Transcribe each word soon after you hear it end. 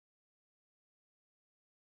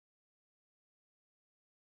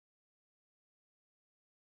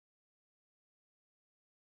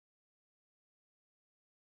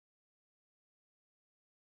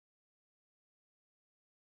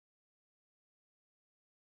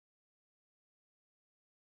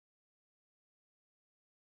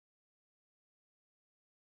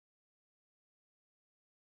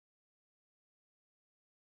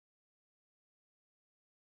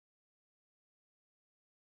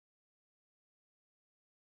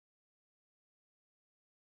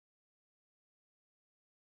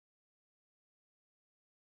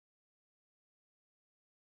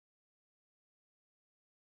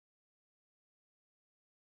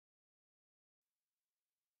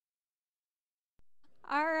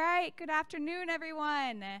All right, good afternoon,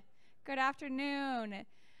 everyone. Good afternoon.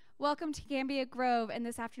 Welcome to Cambia Grove and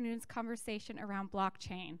this afternoon's conversation around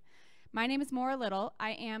blockchain. My name is Maura Little.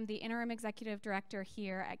 I am the Interim Executive Director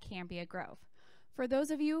here at Cambia Grove. For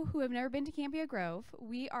those of you who have never been to Cambia Grove,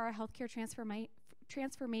 we are a healthcare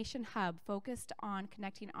transformation hub focused on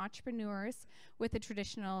connecting entrepreneurs with the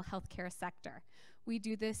traditional healthcare sector. We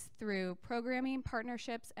do this through programming,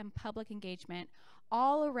 partnerships, and public engagement,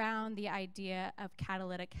 all around the idea of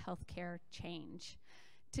catalytic healthcare change.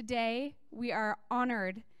 Today, we are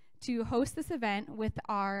honored to host this event with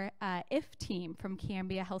our IF team from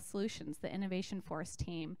Cambia Health Solutions, the Innovation Force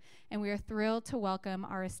team, and we are thrilled to welcome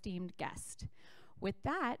our esteemed guest. With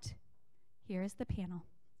that, here is the panel.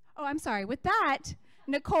 Oh, I'm sorry. With that,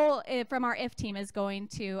 Nicole from our IF team is going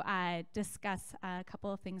to discuss a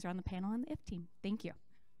couple of things around the panel and the IF team. Thank you.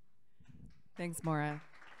 Thanks, Maura.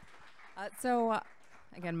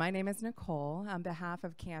 Again, my name is Nicole. On behalf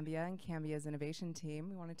of Cambia and Cambia's innovation team,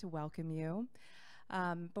 we wanted to welcome you.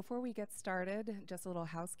 Before we get started, just a little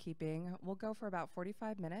housekeeping. We'll go for about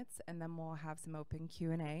 45 minutes, and then we'll have some open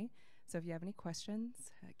Q&A. So if you have any questions,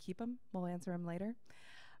 keep them. We'll answer them later.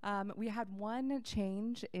 We had one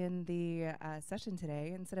change in the session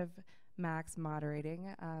today. Instead of Max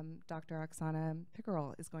moderating, Dr. Oksana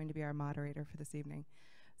Pickerel is going to be our moderator for this evening.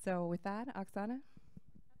 So with that, Oksana.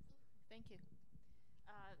 Thank you.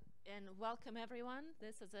 And welcome, everyone.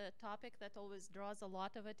 This is a topic that always draws a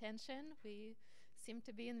lot of attention. We seem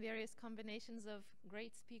to be in various combinations of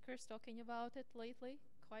great speakers talking about it lately,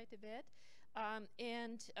 quite a bit.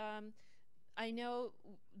 I know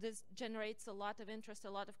this generates a lot of interest, a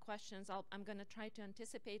lot of questions. I'm going to try to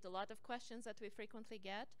anticipate a lot of questions that we frequently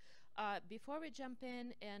get. Before we jump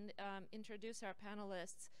in and introduce our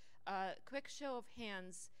panelists, quick show of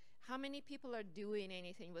hands. How many people are doing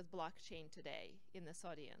anything with blockchain today in this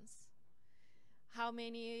audience? How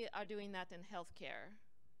many are doing that in healthcare?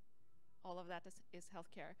 All of that is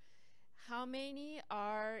healthcare. How many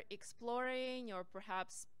are exploring or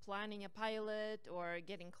perhaps planning a pilot or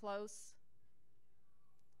getting close?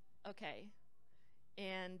 Okay.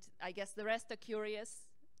 And I guess the rest are curious.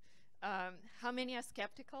 How many are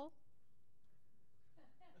skeptical?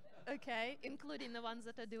 Okay, including the ones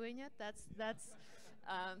that are doing it. That's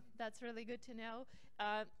really good to know.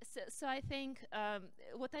 So I think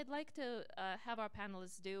what I'd like to have our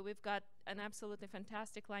panelists do, we've got an absolutely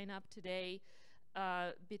fantastic lineup today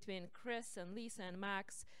between Chris and Lisa and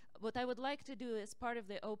Max. What I would like to do as part of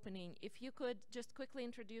the opening, if you could just quickly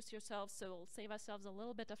introduce yourselves, so we'll save ourselves a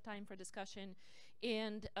little bit of time for discussion,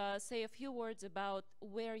 and say a few words about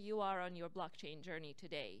where you are on your blockchain journey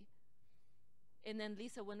today. And then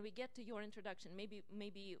Lisa, when we get to your introduction,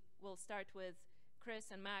 maybe we'll start with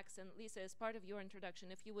Chris and Max, and Lisa, as part of your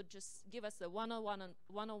introduction, if you would just give us a 101 on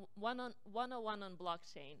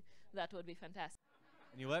blockchain, that would be fantastic.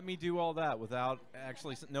 And you let me do all that without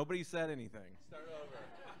actually, nobody said anything. Start over.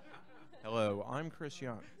 Hello, I'm Chris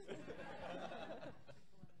Young.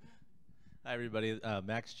 Hi, everybody.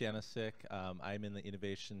 Max Janasik. I'm in the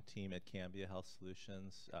innovation team at Cambia Health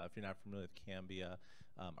Solutions. If you're not familiar with Cambia,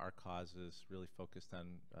 our cause is really focused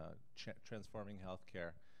on transforming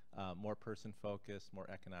healthcare, more person-focused, more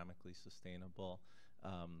economically sustainable.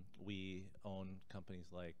 We own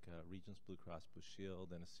companies like Regence Blue Cross Blue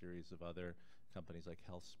Shield and a series of other companies like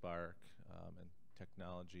HealthSpark and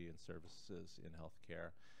technology and services in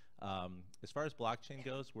healthcare. As far as blockchain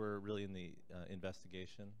goes, we're really in the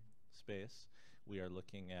investigation space. We are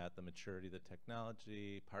looking at the maturity of the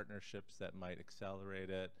technology, partnerships that might accelerate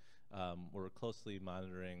it. We're closely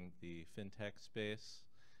monitoring the fintech space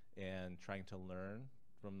and trying to learn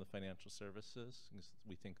from the financial services.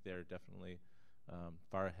 We think they're definitely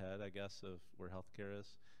far ahead, I guess, of where healthcare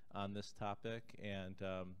is on this topic. And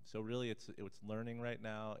so really it's learning right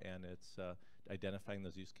now, and it's identifying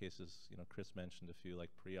those use cases. You know, Chris mentioned a few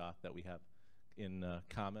like pre-auth that we have in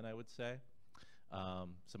common, I would say.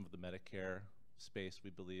 Some of the Medicare space we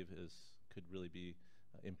believe could really be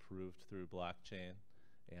improved through blockchain,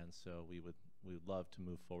 and so we would love to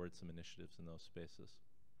move forward some initiatives in those spaces.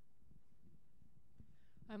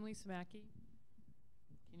 I'm Lisa Maki.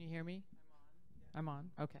 Can you hear me? I'm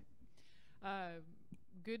on. Okay.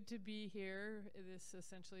 Good to be here. This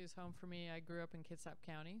essentially is home for me. I grew up in Kitsap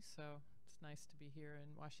County, so it's nice to be here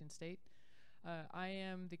in Washington State. I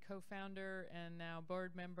am the co-founder and now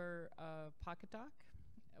board member of PokitDok.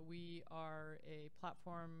 We are a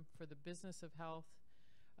platform for the business of health.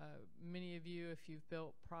 Many of you, if you've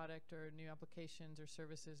built product or new applications or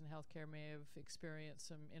services in healthcare, may have experienced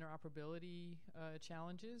some interoperability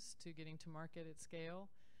challenges to getting to market at scale.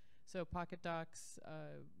 So PokitDok's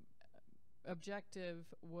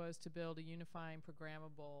objective was to build a unifying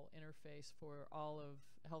programmable interface for all of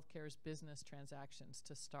healthcare's business transactions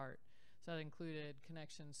to start. So that included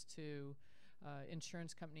connections to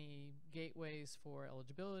insurance company gateways for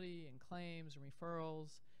eligibility and claims and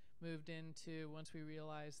referrals. Moved into, once we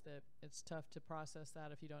realized that it's tough to process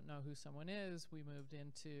that if you don't know who someone is, we moved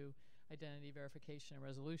into identity verification and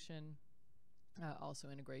resolution. Also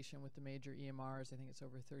integration with the major EMRs. I think it's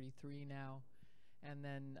over 33 now. And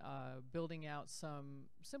then building out some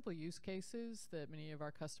simple use cases that many of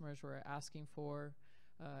our customers were asking for,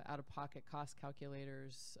 out-of-pocket cost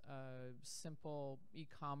calculators, simple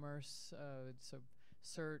e-commerce, so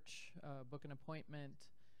search, book an appointment,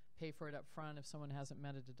 pay for it up front if someone hasn't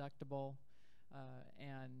met a deductible,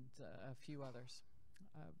 and a few others.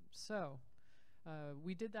 So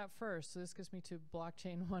we did that first. So this gets me to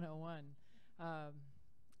Blockchain 101.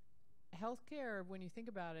 Healthcare, when you think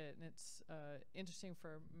about it, and it's interesting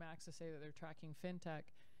for Max to say that they're tracking fintech,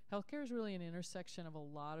 healthcare is really an intersection of a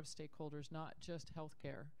lot of stakeholders, not just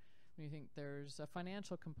healthcare. When you think there's a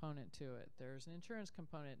financial component to it, there's an insurance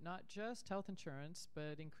component, not just health insurance,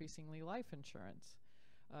 but increasingly life insurance.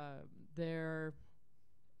 There's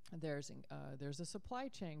a supply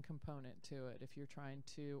chain component to it if you're trying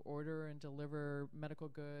to order and deliver medical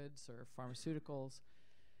goods or pharmaceuticals.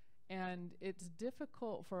 And it's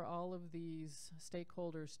difficult for all of these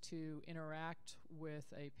stakeholders to interact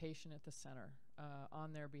with a patient at the center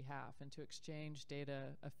on their behalf and to exchange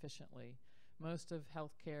data efficiently. Most of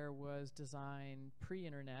healthcare was designed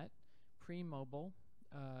pre-internet, pre-mobile.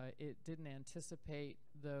 It didn't anticipate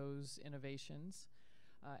those innovations.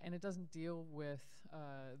 And it doesn't deal with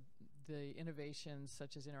the innovations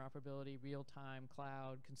such as interoperability, real-time,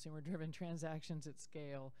 cloud, consumer-driven transactions at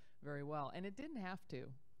scale very well. And it didn't have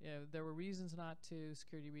to. You know, there were reasons not to,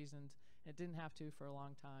 security reasons. It didn't have to for a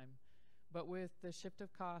long time. But with the shift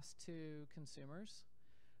of cost to consumers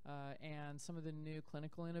and some of the new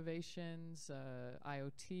clinical innovations,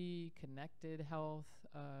 IoT, connected health,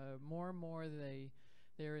 more and more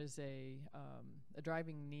there is a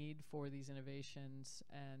driving need for these innovations.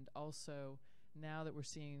 And also, now that we're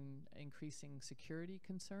seeing increasing security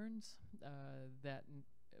concerns that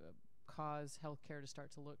cause healthcare to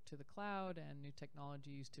start to look to the cloud and new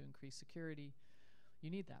technologies to increase security, you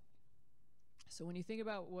need that. So when you think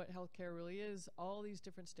about what healthcare really is, all these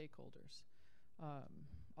different stakeholders,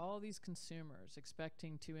 all these consumers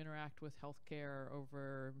expecting to interact with healthcare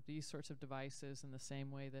over these sorts of devices in the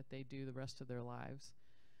same way that they do the rest of their lives,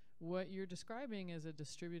 what you're describing is a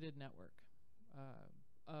distributed network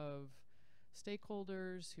of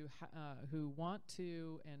stakeholders who want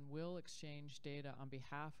to and will exchange data on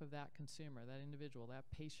behalf of that consumer, that individual, that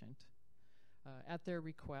patient, at their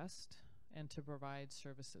request and to provide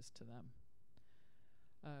services to them.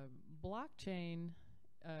 Blockchain,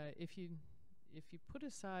 if you put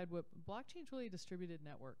aside what blockchain is really a distributed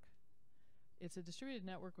network. It's a distributed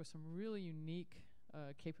network with some really unique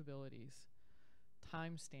capabilities.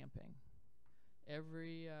 Time stamping.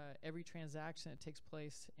 Every transaction that takes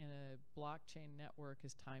place in a blockchain network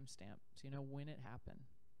is time stamped, so you know when it happened.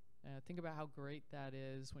 Think about how great that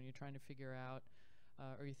is when you're trying to figure out,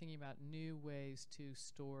 or you're thinking about new ways to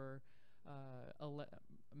store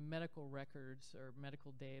medical records or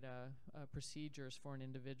medical data, procedures for an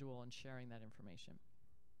individual and sharing that information.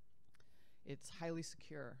 It's highly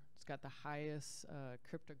secure. It's got the highest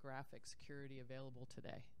cryptographic security available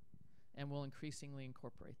today, and will increasingly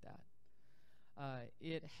incorporate that.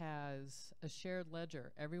 It has a shared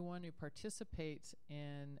ledger. Everyone who participates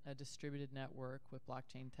in a distributed network with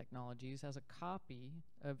blockchain technologies has a copy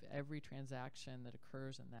of every transaction that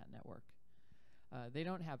occurs in that network. They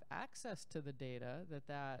don't have access to the data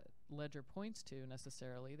that ledger points to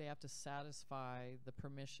necessarily. They have to satisfy the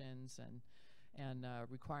permissions and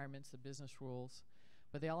requirements, the business rules,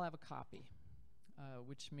 but they all have a copy,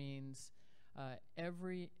 which means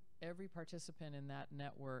every participant in that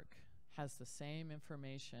network has the same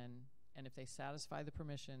information, and if they satisfy the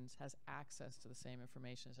permissions, has access to the same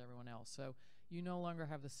information as everyone else. So you no longer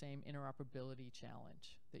have the same interoperability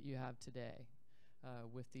challenge that you have today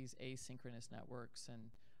with these asynchronous networks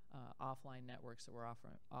and offline networks that we're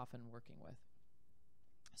often working with.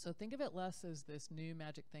 So think of it less as this new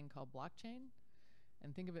magic thing called blockchain,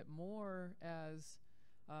 and think of it more as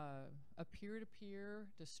a peer-to-peer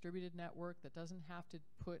distributed network that doesn't have to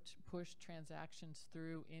push transactions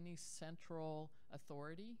through any central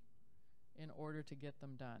authority in order to get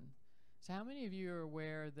them done. So how many of you are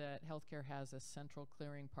aware that healthcare has a central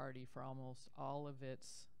clearing party for almost all of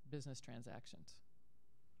its business transactions?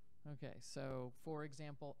 Okay, so for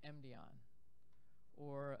example, Emdion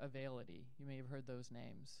or Availity, you may have heard those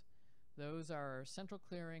names. Those are central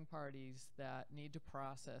clearing parties that need to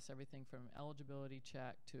process everything from eligibility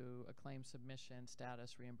check to a claim submission,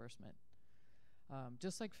 status, reimbursement.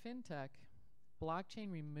 Just like fintech,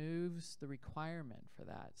 blockchain removes the requirement for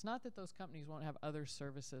that. It's not that those companies won't have other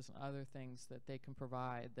services and other things that they can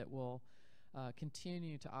provide that will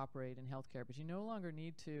continue to operate in healthcare, but you no longer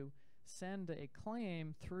need to send a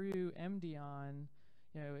claim through MDON.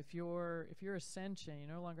 You know, if you're Ascension, you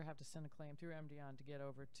no longer have to send a claim through MDON to get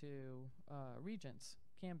over to Regents,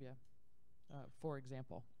 Cambia, for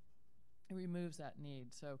example. It removes that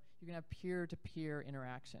need. So you can have peer-to-peer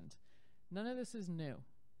interactions. None of this is new.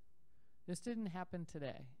 This didn't happen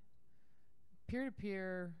today.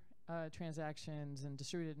 Peer-to-peer transactions and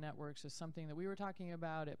distributed networks is something that we were talking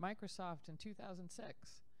about at Microsoft in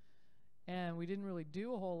 2006. And we didn't really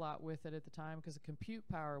do a whole lot with it at the time because the compute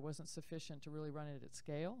power wasn't sufficient to really run it at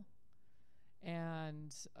scale.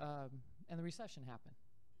 And the recession happened.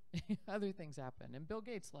 Other things happened, and Bill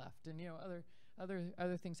Gates left, and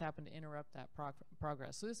other things happened to interrupt that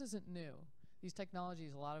progress. So this isn't new. These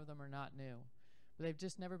technologies, a lot of them are not new, but they've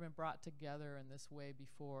just never been brought together in this way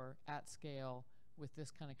before at scale with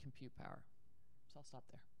this kind of compute power. So I'll stop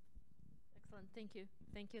there. Excellent, thank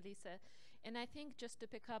you, Lisa. And I think just to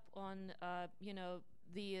pick up on,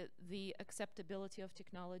 the acceptability of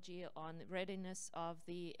technology, on readiness of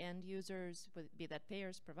the end users, be that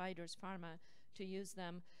payers, providers, pharma, to use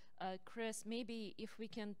them. Chris, maybe if we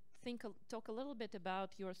can talk a little bit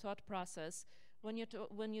about your thought process when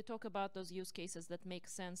you talk about those use cases that make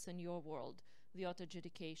sense in your world, the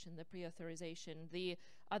auto-adjudication, the pre-authorization, the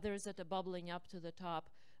others that are bubbling up to the top.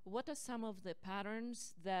 What are some of the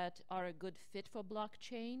patterns that are a good fit for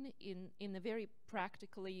blockchain in a very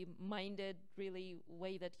practically minded, really,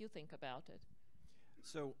 way that you think about it?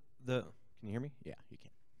 So can you hear me? Yeah, you can.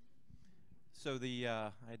 So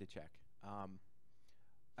I had to check.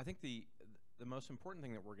 I think the most important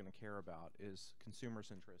thing that we're going to care about is consumer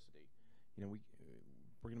centricity. You know,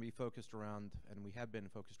 we're going to be focused around, and we have been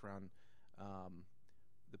focused around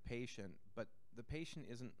the patient, but the patient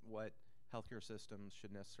isn't what healthcare systems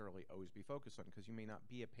should necessarily always be focused on, because you may not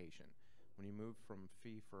be a patient. When you move from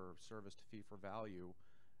fee for service to fee for value,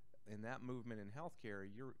 in that movement in healthcare,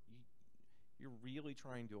 you're really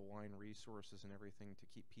trying to align resources and everything to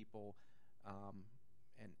keep people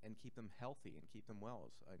and keep them healthy and keep them well.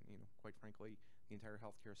 Quite frankly, the entire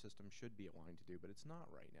healthcare system should be aligned to do, but it's not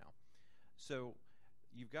right now. So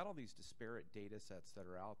you've got all these disparate data sets that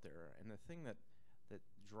are out there, and the thing that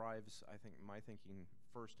drives, I think, my thinking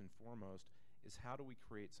first and foremost is how do we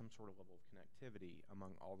create some sort of level of connectivity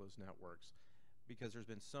among all those networks, because there's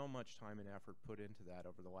been so much time and effort put into that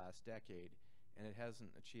over the last decade, and it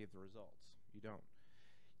hasn't achieved the results. You don't.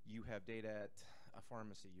 You have data at a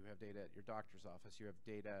pharmacy, you have data at your doctor's office, you have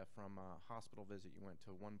data from a hospital visit, you went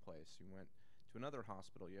to one place, you went to another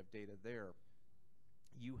hospital, you have data there.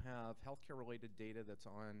 You have healthcare related data that's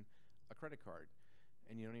on a credit card,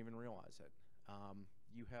 and you don't even realize it.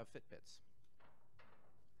 You have Fitbits.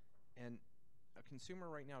 And a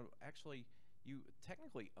consumer right now, actually, you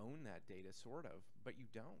technically own that data, sort of, but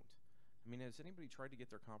you don't. I mean, has anybody tried to get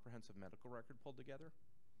their comprehensive medical record pulled together?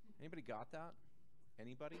 Anybody got that?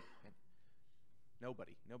 Anybody?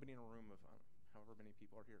 Nobody. Nobody in a room of however many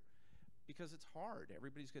people are here. Because it's hard.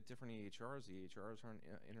 Everybody's got different EHRs. The EHRs aren't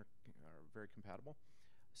are very compatible.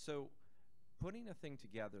 So putting a thing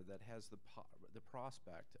together that has the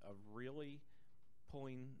prospect of really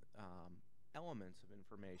pulling elements of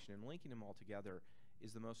information and linking them all together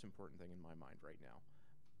is the most important thing in my mind right now.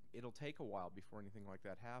 It'll take a while before anything like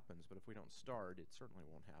that happens, but if we don't start, it certainly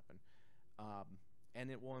won't happen. And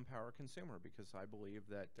it will empower a consumer, because I believe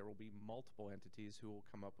that there will be multiple entities who will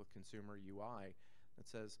come up with consumer UI that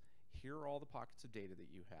says, here are all the pockets of data that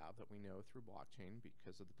you have that we know through blockchain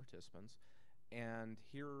because of the participants. And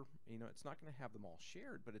here, it's not going to have them all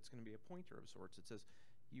shared, but it's going to be a pointer of sorts. It says,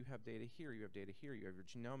 you have data here, you have data here, you have your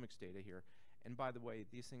genomics data here. And by the way,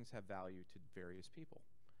 these things have value to various people.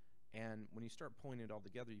 And when you start pulling it all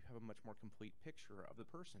together, you have a much more complete picture of the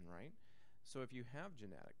person, right? So if you have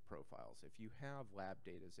genetic profiles, if you have lab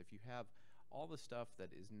data, if you have all the stuff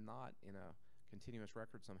that is not in a continuous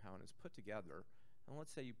record somehow and is put together, and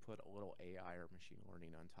let's say you put a little AI or machine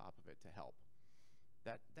learning on top of it to help,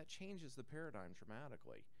 that changes the paradigm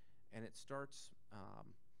dramatically. And it starts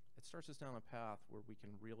us down a path where we can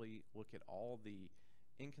really look at all the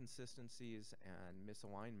inconsistencies and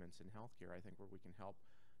misalignments in healthcare, I think, where we can help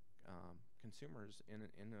consumers in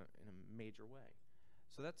a major way.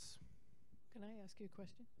 So that's... Can I ask you a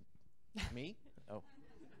question? Me? Oh.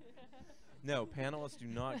 No, panelists do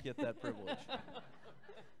not get that privilege.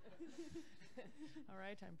 All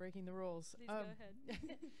right, I'm breaking the rules. Please go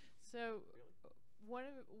ahead. So one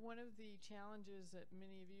of the challenges that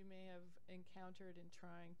many of you may have encountered in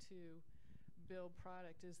trying to build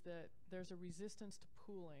product is that there's a resistance to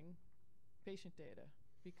pooling patient data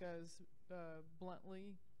because,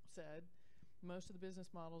 bluntly said, most of the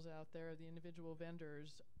business models out there, the individual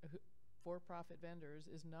vendors, for-profit vendors,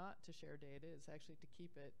 is not to share data, it's actually to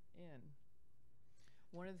keep it in.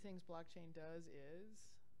 One of the things blockchain does is,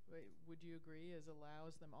 would you agree, is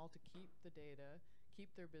allows them all to keep the data,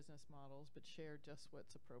 keep their business models, but share just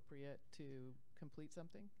what's appropriate to complete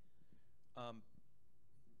something?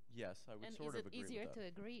 Yes, I would And sort of agree is it easier with to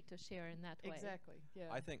that. agree to share in that way? Exactly,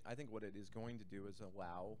 yeah. I think what it is going to do is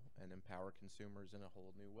allow and empower consumers in a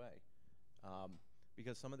whole new way,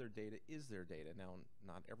 because some of their data is their data. Now,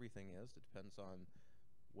 not everything is. It depends on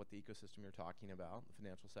what the ecosystem you're talking about. The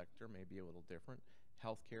financial sector may be a little different.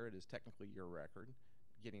 Healthcare, it is technically your record,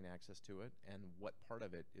 getting access to it, and what part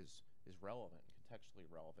of it is relevant, contextually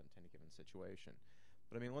relevant to any given situation.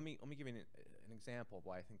 But I mean, let me give you an example of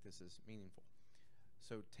why I think this is meaningful.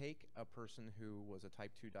 So take a person who was a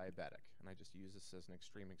type 2 diabetic, and I just use this as an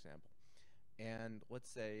extreme example. And let's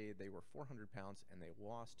say they were 400 pounds and they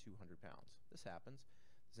lost 200 pounds. This happens.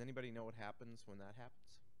 Does anybody know what happens when that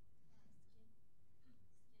happens?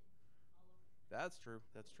 That's true.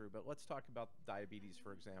 That's true. But let's talk about diabetes,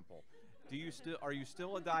 for example. Are you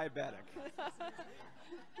still a diabetic?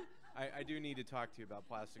 I do need to talk to you about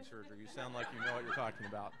plastic surgery. You sound like you know what you're talking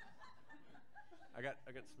about. I got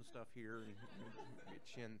some stuff here and a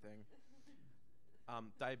chin thing.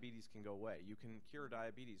 Diabetes can go away. You can cure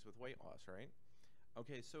diabetes with weight loss, right?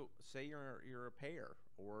 Okay, so say you're a payer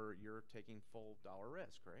or you're taking full dollar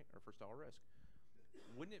risk, right, or first dollar risk.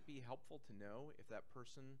 Wouldn't it be helpful to know if that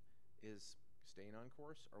person is staying on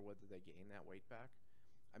course or whether they gain that weight back?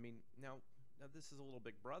 I mean, now this is a little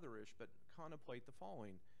Big Brother-ish, but contemplate the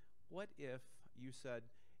following. What if you said,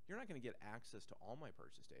 you're not going to get access to all my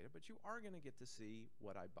purchase data, but you are going to get to see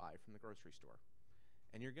what I buy from the grocery store.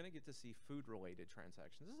 And you're going to get to see food-related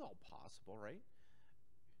transactions. This is all possible, right?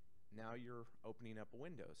 Now you're opening up a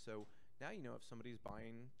window. So now you know if somebody's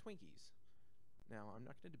buying Twinkies. Now, I'm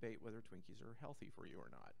not going to debate whether Twinkies are healthy for you or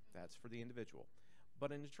not. That's for the individual.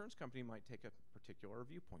 But an insurance company might take a particular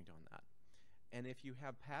viewpoint on that. And if you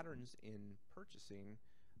have patterns in purchasing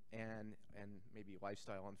and maybe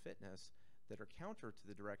lifestyle and fitness that are counter to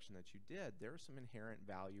the direction that you did, there's some inherent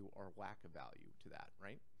value or lack of value to that,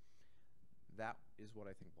 right? That is what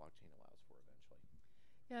I think blockchain allows for eventually.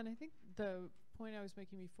 Yeah, and I think the point I was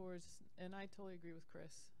making before is, and I totally agree with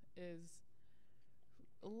Chris, is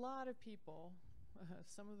a lot of people,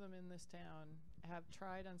 some of them in this town, have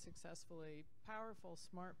tried unsuccessfully, powerful,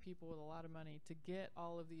 smart people with a lot of money, to get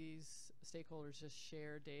all of these stakeholders to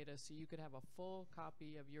share data so you could have a full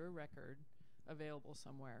copy of your record available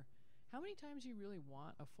somewhere. How many times do you really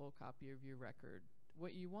want a full copy of your record?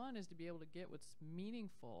 What you want is to be able to get what's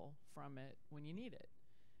meaningful from it when you need it,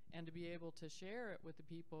 and to be able to share it with the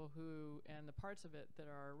people who, and the parts of it that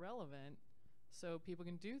are relevant, so people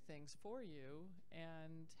can do things for you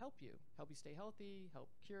and help you stay healthy, help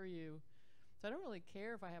cure you. So I don't really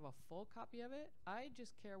care if I have a full copy of it. I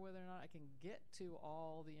just care whether or not I can get to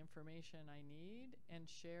all the information I need and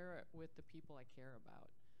share it with the people I care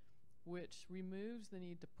about, which removes the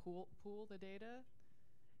need to pool the data,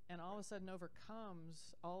 and all of a sudden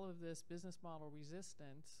overcomes all of this business model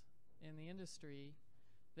resistance in the industry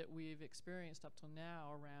that we've experienced up till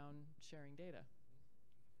now around sharing data.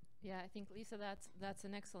 Yeah, I think, Lisa, that's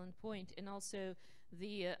an excellent point. And also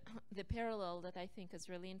the parallel that I think is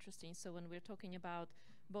really interesting. So when we're talking about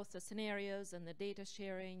both the scenarios and the data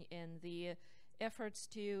sharing and the efforts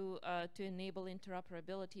to enable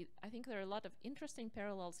interoperability, I think there are a lot of interesting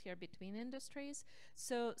parallels here between industries.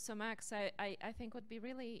 So Max, I think would be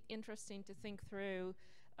really interesting to think through,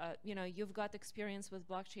 you've got experience with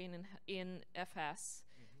blockchain in FS,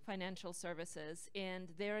 financial services, and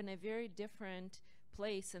they're in a very different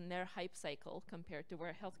place in their hype cycle compared to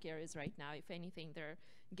where healthcare is right now. If anything, they're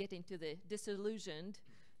getting to the disillusioned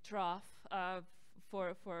trough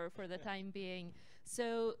for the time being.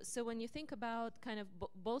 So when you think about kind of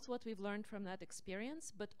both what we've learned from that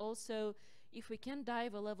experience, but also if we can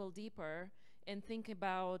dive a level deeper and think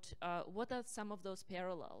about what are some of those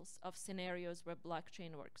parallels of scenarios where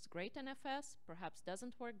blockchain works great in FS, perhaps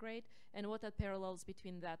doesn't work great, and what are parallels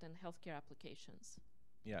between that and healthcare applications?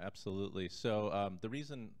 Yeah, absolutely. So the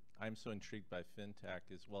reason I'm so intrigued by fintech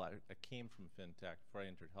is, well, I came from fintech before I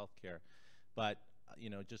entered healthcare, but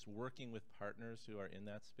just working with partners who are in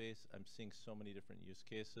that space, I'm seeing so many different use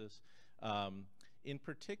cases. In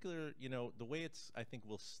particular, the way I think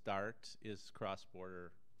will start is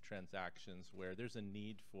cross-border transactions where there's a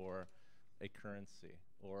need for a currency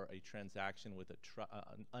or a transaction with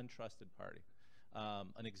an untrusted party.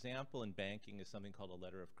 An example in banking is something called a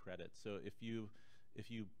letter of credit. So if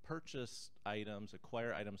you purchase items,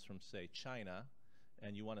 acquire items from, say, China,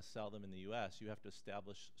 and you want to sell them in the U.S., you have to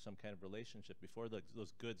establish some kind of relationship before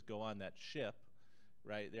those goods go on that ship,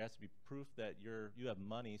 right? There has to be proof that you have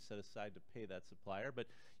money set aside to pay that supplier, but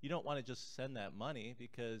you don't want to just send that money,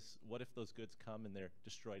 because what if those goods come and they're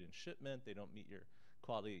destroyed in shipment, they don't meet your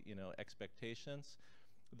quality, expectations?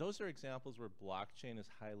 Those are examples where blockchain is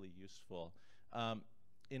highly useful.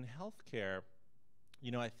 In healthcare,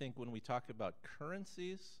 I think when we talk about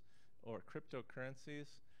currencies or cryptocurrencies,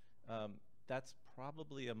 that's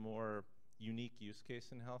probably a more unique use case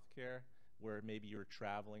in healthcare, where maybe you're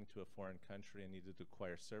traveling to a foreign country and needed to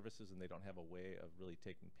acquire services and they don't have a way of really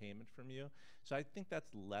taking payment from you. So I think that's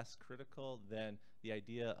less critical than the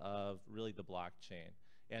idea of really the blockchain.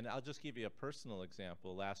 And I'll just give you a personal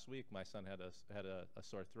example. Last week, my son had a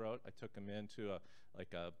sore throat. I took him into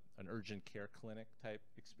an urgent care clinic type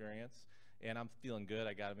experience, and I'm feeling good.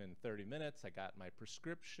 I got him in 30 minutes. I got my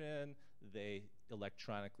prescription. They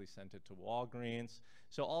electronically sent it to Walgreens.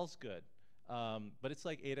 So all's good. But it's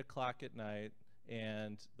like 8 o'clock at night,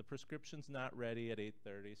 and the prescription's not ready at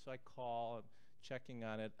 8:30. So I call, I'm checking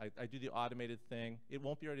on it. I do the automated thing. It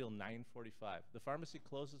won't be ready till 9:45. The pharmacy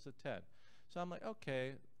closes at 10. So I'm like,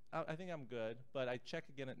 okay, I think I'm good. But I check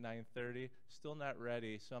again at 9:30, still not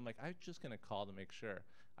ready. So I'm like, I'm just going to call to make sure.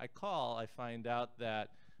 I call, I find out that,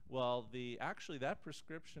 well, actually that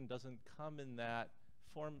prescription doesn't come in that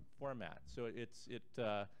format. So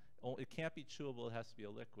it can't be chewable, it has to be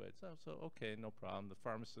a liquid. So okay, no problem. The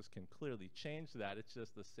pharmacist can clearly change that. It's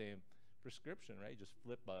just the same prescription, right? You just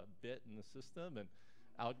flip a bit in the system and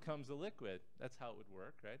out comes a liquid. That's how it would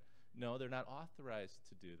work, right? No, they're not authorized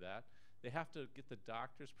to do that. They have to get the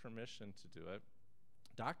doctor's permission to do it.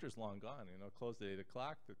 Doctor's long gone, closed at 8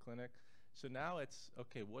 o'clock, the clinic. So now it's,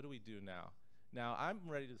 okay, what do we do now? Now I'm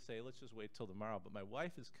ready to say, let's just wait till tomorrow, but my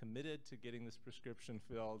wife is committed to getting this prescription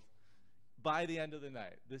filled by the end of the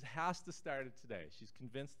night. This has to start it today. She's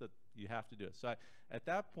convinced that you have to do it. So at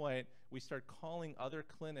that point, we start calling other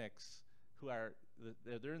clinics who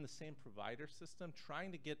they're in the same provider system,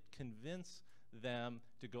 trying to convince them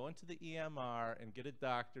to go into the EMR and get a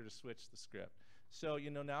doctor to switch the script. So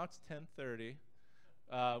now it's 10:30.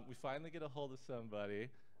 We finally get a hold of somebody.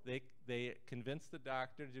 They convince the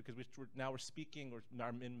doctor to do, because we're speaking, we're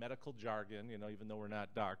in medical jargon, even though we're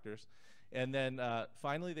not doctors. And then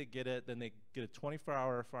finally they get it. Then they get a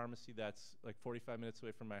 24-hour pharmacy that's like 45 minutes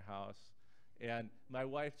away from my house. And my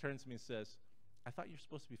wife turns to me and says, I thought you were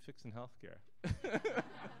supposed to be fixing healthcare.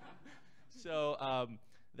 So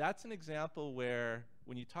that's an example where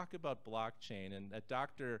when you talk about blockchain and a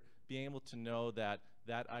doctor being able to know that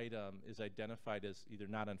that item is identified as either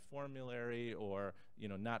not on formulary or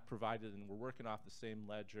not provided, and we're working off the same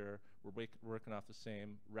ledger, we're working off the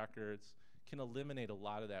same records, can eliminate a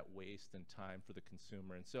lot of that waste and time for the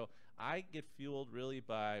consumer. And so I get fueled really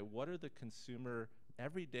by what are the consumer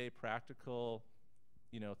everyday practical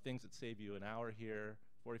things that save you an hour here,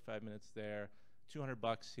 45 minutes there,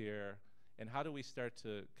 $200 here, and how do we start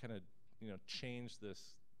to kind of change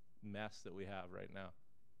this mess that we have right now?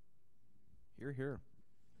 Hear, hear.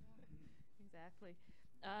 Exactly.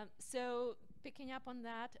 So picking up on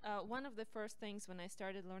that, one of the first things when I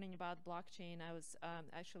started learning about blockchain, I was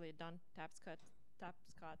actually at Don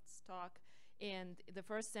Tapscott's talk, and the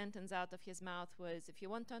first sentence out of his mouth was, if you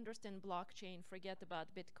want to understand blockchain, forget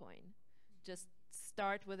about Bitcoin. Just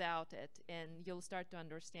start without it, and you'll start to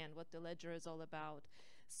understand what the ledger is all about.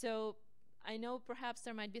 So I know perhaps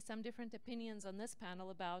there might be some different opinions on this panel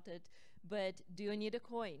about it, but do you need a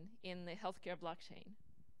coin in the healthcare blockchain?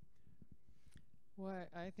 Well,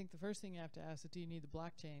 I think the first thing you have to ask is, do you need the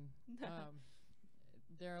blockchain?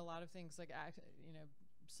 There are a lot of things like,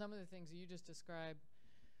 some of the things that you just described.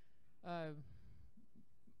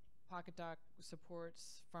 PokitDok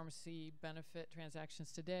supports pharmacy benefit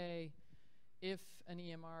transactions today. If an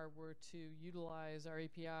EMR were to utilize our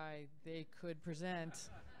API, they could present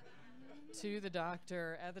to the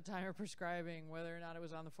doctor at the time of prescribing whether or not it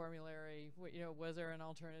was on the formulary. Was there an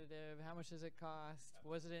alternative? How much does it cost?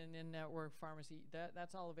 Was it an in-network pharmacy?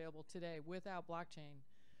 That's all available today without blockchain.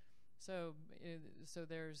 So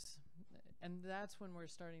there's, and that's when we're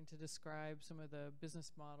starting to describe some of the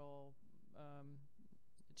business model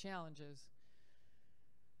challenges.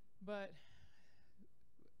 But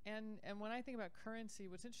and when I think about currency,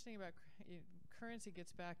 what's interesting about currency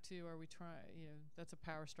gets back to, are we trying, that's a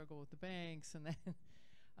power struggle with the banks, and then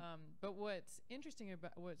But what's interesting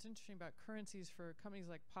about currencies for companies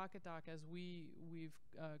like PokitDok, as we've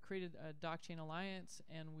created a Dockchain Alliance,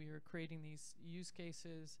 and we are creating these use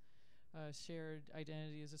cases, shared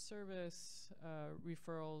identity as a service,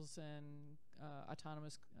 referrals and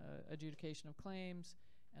autonomous adjudication of claims,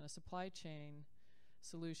 and a supply chain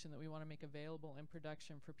solution that we want to make available in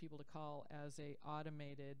production for people to call as a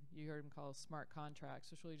automated, you heard them call smart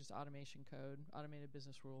contracts. It's really just automation code, automated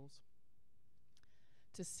business rules.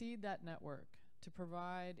 To seed that network, to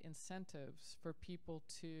provide incentives for people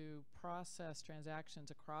to process transactions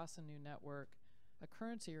across a new network, a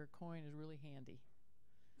currency or a coin is really handy,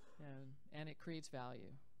 and it creates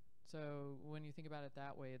value. So when you think about it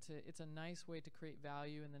that way, it's a nice way to create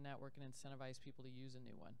value in the network and incentivize people to use a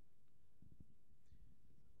new one.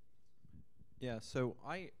 Yeah, so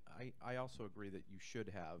I also agree that you should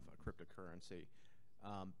have a cryptocurrency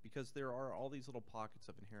because there are all these little pockets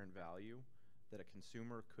of inherent value that a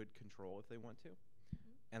consumer could control if they want to.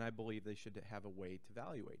 And I believe they should have a way to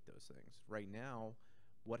evaluate those things. Right now,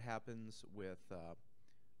 what happens with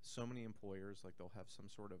so many employers, like they'll have some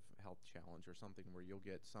sort of health challenge or something where you'll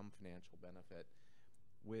get some financial benefit,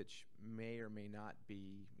 which may or may not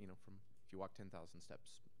be, from if you walk 10,000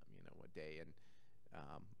 steps, a day, and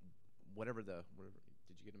whatever, did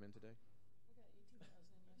you get them in today? I got 18,000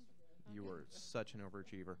 yesterday. You were such an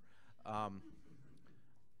overachiever.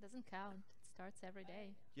 Doesn't count. It starts every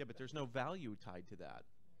day. Yeah, but there's no value tied to that.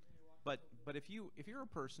 But if you're a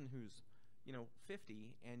person who's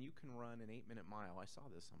 50 and you can run an 8-minute mile, I saw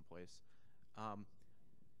this someplace.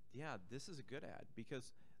 Yeah, this is a good ad,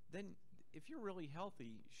 because then if you're really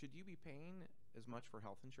healthy, should you be paying as much for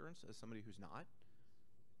health insurance as somebody who's not?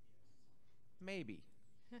 Maybe.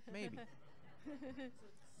 Maybe. So it's a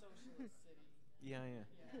socialist city. Yeah.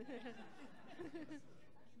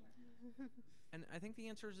 And I think the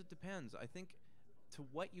answer is it depends. I think to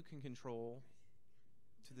what you can control,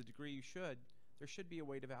 to the degree you should, there should be a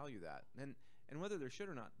way to value that. And whether there should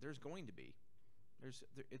or not, there's going to be.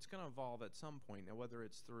 It's going to evolve at some point. Now, whether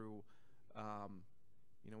it's through,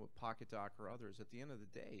 with PokitDok or others, at the end of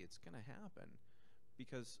the day, it's going to happen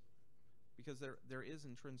because there is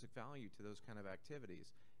intrinsic value to those kind of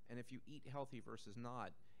activities. And if you eat healthy versus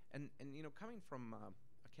not, and coming from a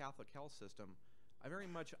Catholic health system,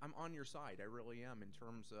 I'm on your side. I really am, in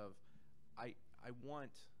terms of I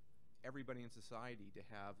want everybody in society to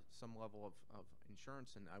have some level of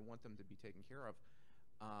insurance, and I want them to be taken care of.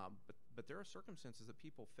 But there are circumstances that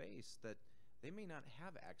people face that they may not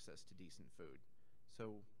have access to decent food.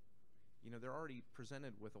 So, they're already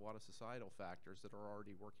presented with a lot of societal factors that are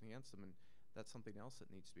already working against them, and that's something else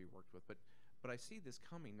that needs to be worked with. But I see this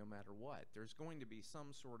coming no matter what. There's going to be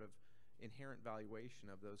some sort of inherent valuation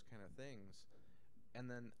of those kind of things, and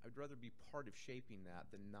then I'd rather be part of shaping that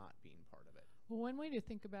than not being part of it. Well, one way to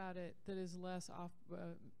think about it that is less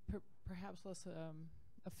perhaps less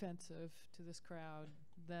offensive to this crowd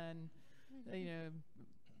than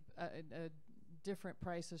different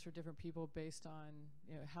prices for different people based on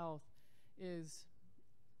health is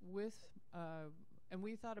with and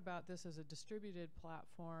we thought about this as a distributed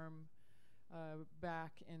platform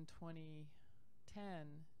back in 2010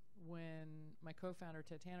 when my co-founder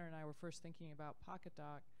Ted Tanner and I were first thinking about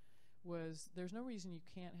PokitDok. Was there's no reason you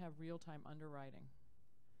can't have real-time underwriting,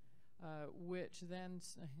 which then,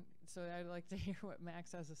 so I'd like to hear what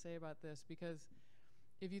Max has to say about this, because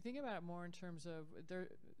if you think about it more in terms of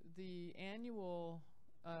the annual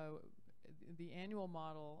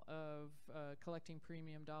model of collecting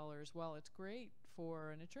premium dollars, while it's great for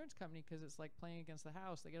an insurance company because it's like playing against the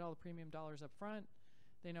house, they get all the premium dollars up front,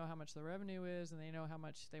 they know how much the revenue is, and they know how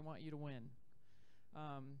much they want you to win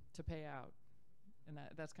to pay out. And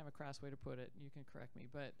that's kind of a crass way to put it. You can correct me,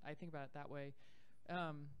 but I think about it that way.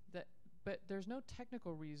 But there's no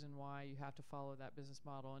technical reason why you have to follow that business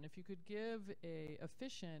model. And if you could give a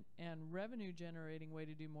efficient and revenue-generating way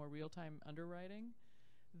to do more real-time underwriting,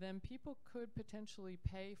 then people could potentially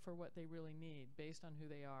pay for what they really need based on who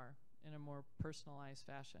they are in a more personalized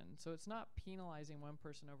fashion. So it's not penalizing one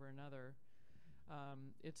person over another.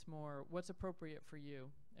 It's more what's appropriate for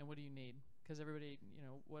you and what do you need? Because everybody,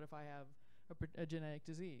 what if I have a genetic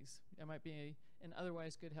disease? I might be in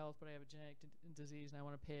otherwise good health, but I have a genetic disease, and I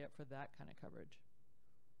want to pay up for that kind of coverage.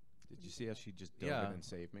 Did you see how she just dove in and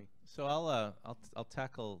saved me? So I'll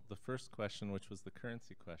tackle the first question, which was the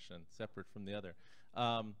currency question, separate from the other.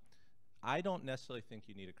 I don't necessarily think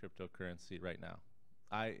you need a cryptocurrency right now.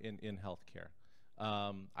 In healthcare.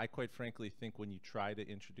 I quite frankly think when you try to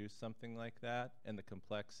introduce something like that, and the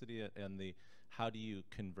complexity and the how do you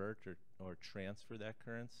convert or transfer that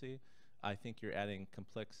currency, I think you're adding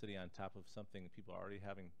complexity on top of something that people are already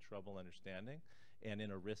having trouble understanding. And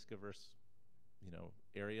in a risk-averse,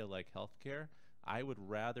 area like healthcare, I would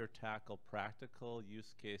rather tackle practical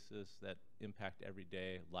use cases that impact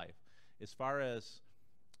everyday life. As far as,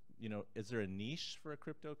 is there a niche for a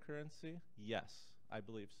cryptocurrency? Yes, I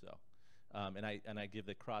believe so. And I give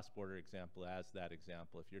the cross-border example as that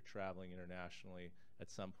example. If you're traveling internationally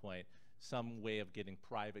at some point, some way of getting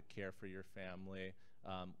private care for your family,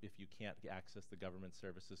 if you can't access the government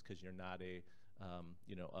services because you're not a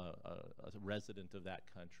resident of that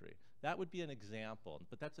country. That would be an example,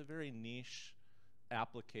 but that's a very niche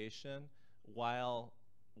application, while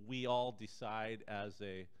we all decide as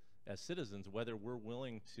citizens whether we're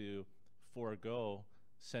willing to forego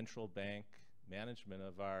central bank management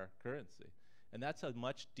of our currency. And that's a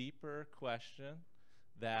much deeper question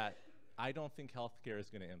that I don't think healthcare is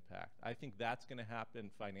going to impact. I think that's going to happen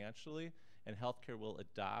financially, and healthcare will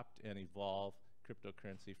adopt and evolve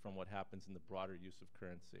cryptocurrency from what happens in the broader use of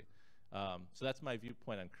currency. So that's my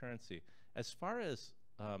viewpoint on currency. As far as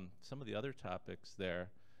some of the other topics there,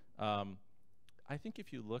 I think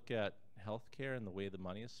if you look at healthcare and the way the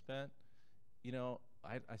money is spent,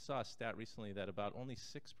 I saw a stat recently that about only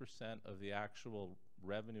 6% of the actual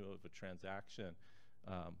revenue of a transaction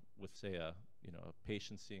with, say, a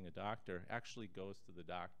patient seeing a doctor actually goes to the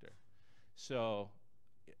doctor. So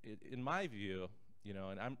in my view,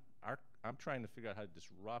 and I'm trying to figure out how to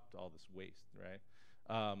disrupt all this waste,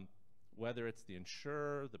 right? Whether it's the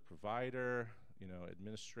insurer, the provider,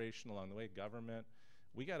 administration along the way, government,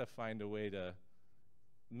 we got to find a way to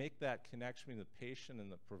make that connection between the patient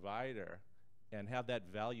and the provider and have that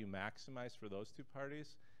value maximized for those two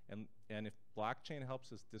parties. And if blockchain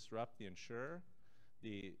helps us disrupt the insurer,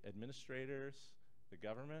 the administrators, the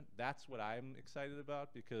government, that's what I'm excited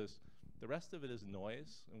about, because the rest of it is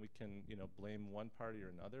noise, and we can blame one party or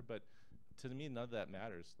another, but to me none of that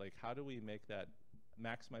matters. Like, how do we make that,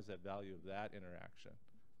 maximize that value of that interaction,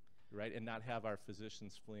 right? And not have our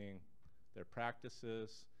physicians fleeing their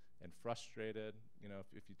practices and frustrated.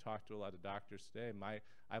 If you talk to a lot of doctors today,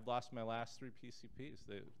 I've lost my last 3 PCPs.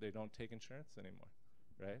 They don't take insurance anymore,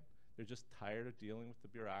 right? They're just tired of dealing with the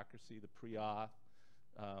bureaucracy, the pre-auth.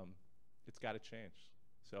 It's got to change.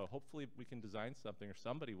 So hopefully we can design something, or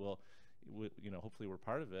somebody will, hopefully we're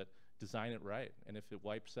part of it, design it right. And if it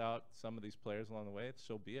wipes out some of these players along the way,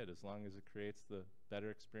 so be it, as long as it creates the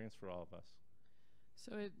better experience for all of us.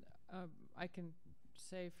 So I can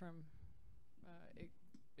say from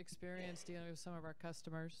experience dealing with some of our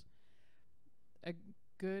customers, a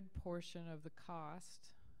good portion of the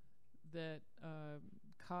cost that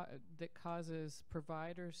that causes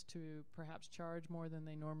providers to perhaps charge more than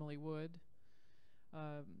they normally would,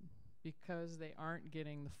 because they aren't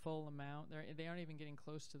getting the full amount. They aren't even getting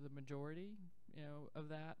close to the majority, of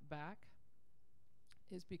that back,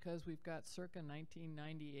 is because we've got circa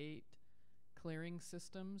 1998 clearing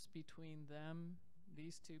systems between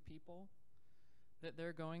these two people, that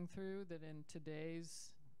they're going through, that in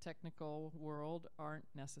today's technical world aren't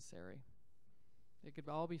necessary. They could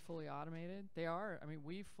all be fully automated. They are. I mean,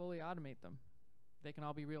 we fully automate them. They can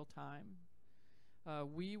all be real time.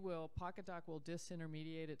 PokitDok will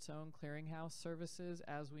disintermediate its own clearinghouse services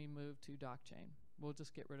as we move to DocChain. We'll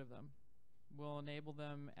just get rid of them. We'll enable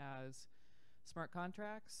them as smart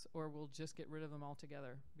contracts, or we'll just get rid of them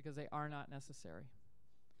altogether because they are not necessary.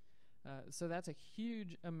 So that's a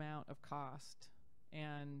huge amount of cost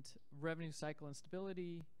and revenue cycle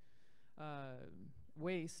instability,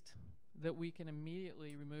 waste that we can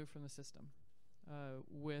immediately remove from the system.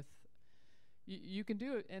 You can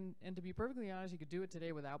do it, and to be perfectly honest, you could do it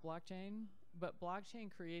today without blockchain, but blockchain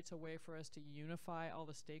creates a way for us to unify all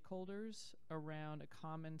the stakeholders around a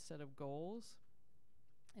common set of goals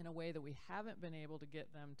in a way that we haven't been able to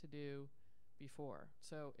get them to do before.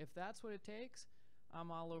 So if that's what it takes,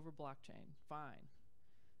 I'm all over blockchain, fine.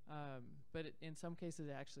 But in some cases,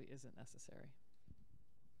 it actually isn't necessary.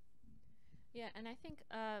 Yeah, and I think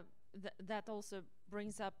that also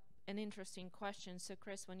brings up an interesting question. So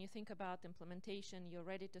Chris, when you think about implementation, you're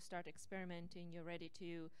ready to start experimenting, you're ready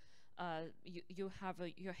to, you have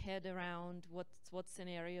your head around what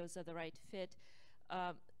scenarios are the right fit.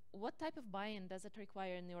 What type of buy-in does it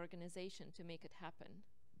require in the organization to make it happen?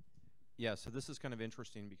 Yeah, so this is kind of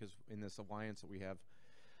interesting because in this alliance that we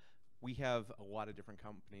have a lot of different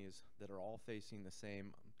companies that are all facing the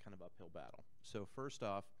same kind of uphill battle. So first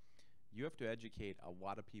off, you have to educate a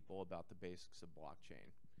lot of people about the basics of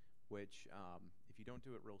blockchain, which if you don't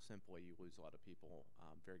do it real simply, you lose a lot of people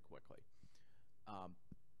very quickly.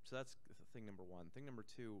 So that's thing number one. Thing number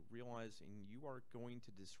two, realizing you are going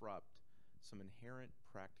to disrupt some inherent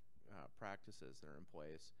practices that are in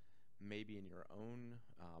place maybe in your own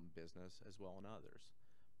business as well in others.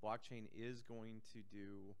 Blockchain is going to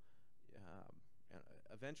do,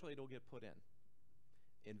 eventually it'll get put in.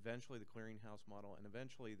 Eventually the clearinghouse model, and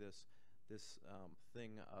eventually this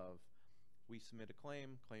thing of we submit a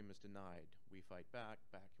claim is denied, we fight back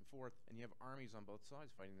and forth, and you have armies on both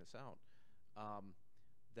sides fighting this out.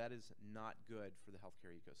 That is not good for the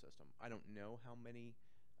healthcare ecosystem. I don't know how many,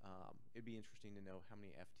 it'd be interesting to know how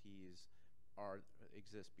many FTs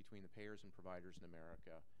exist between the payers and providers in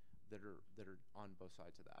America that are on both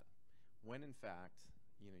sides of that. When in fact,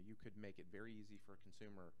 you could make it very easy for a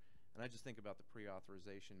consumer. And I just think about the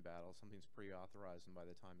pre-authorization battle. Something's pre-authorized, and by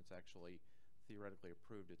the time it's actually theoretically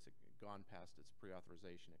approved, it's gone past its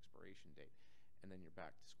pre-authorization expiration date. And then you're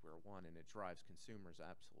back to square one, and it drives consumers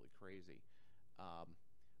absolutely crazy.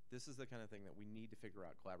 This is the kind of thing that we need to figure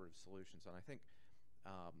out collaborative solutions. And I think,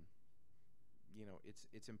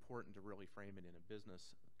 it's important to really frame it in a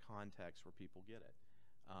business context where people get it.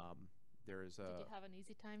 Did you have an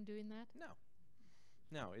easy time doing that?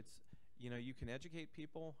 No, it's, you can educate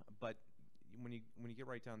people, but when you get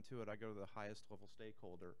right down to it, I go to the highest level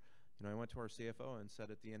stakeholder. I went to our CFO and said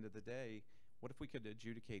at the end of the day, what if we could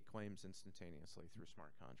adjudicate claims instantaneously through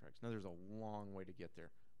smart contracts? Now, there's a long way to get there.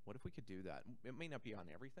 What if we could do that? It may not be on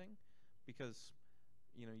everything, because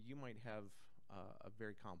you might have a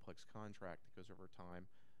very complex contract that goes over time,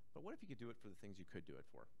 but what if you could do it for the things you could do it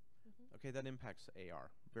for? Okay, that impacts AR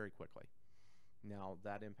very quickly. Now,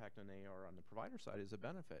 that impact on AR on the provider side is a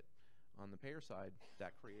benefit. On the payer side,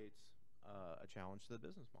 that creates a challenge to the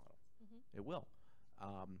business model. It will.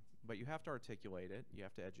 But you have to articulate it, you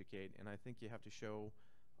have to educate, and I think you have to show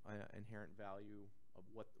inherent value of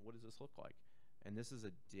what does this look like. And this is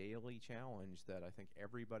a daily challenge that I think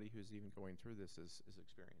everybody who's even going through this is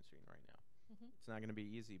experiencing right now. It's not going to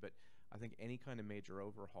be easy, but I think any kind of major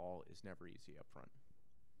overhaul is never easy up front.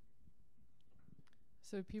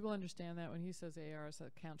 So people understand that when he says AR, it's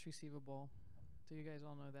accounts receivable. Do you guys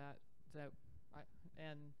all know that?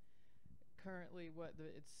 And currently,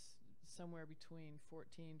 it's somewhere between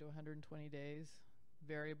 14 to 120 days,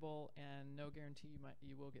 variable, and no guarantee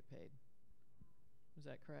you will get paid. Is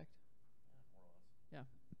that correct? Yeah, more or less. Yeah.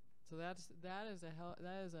 So that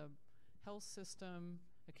is a health system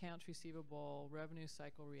accounts receivable revenue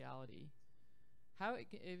cycle reality.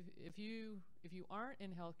 If you aren't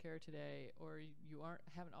in healthcare today, or you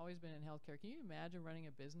haven't always been in healthcare, can you imagine running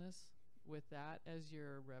a business with that as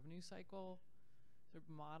your revenue cycle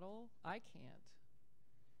model? I can't.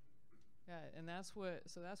 Yeah, and that's what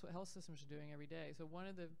health systems are doing every day. So one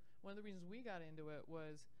of the reasons we got into it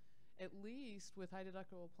was, at least with high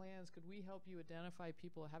deductible plans, could we help you identify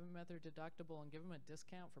people who haven't met their deductible and give them a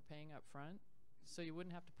discount for paying up front, so you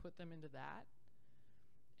wouldn't have to put them into that,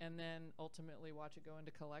 and then ultimately watch it go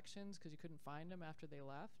into collections because you couldn't find them after they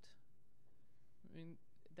left. I mean,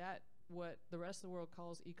 that what the rest of the world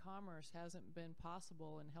calls e-commerce hasn't been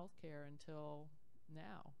possible in healthcare until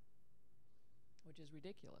now, which is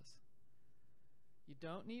ridiculous. You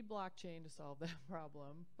don't need blockchain to solve that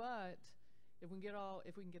problem, but if we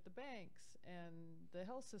can get the banks and the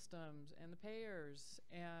health systems and the payers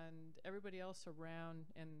and everybody else around,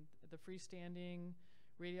 and the freestanding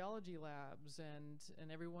radiology labs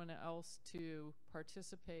and everyone else to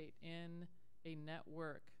participate in a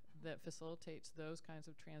network that facilitates those kinds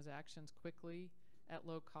of transactions quickly at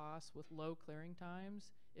low cost with low clearing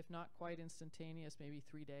times, if not quite instantaneous, maybe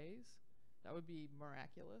 3 days, that would be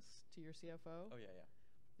miraculous to your CFO. Oh, yeah.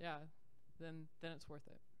 Yeah, then it's worth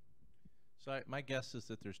it. So my guess is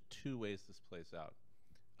that there's two ways this plays out.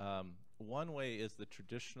 One way is the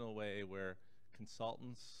traditional way where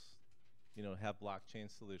consultants, have blockchain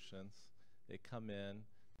solutions. They come in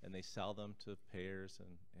and they sell them to payers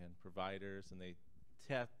and providers, and they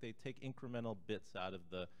take incremental bits out of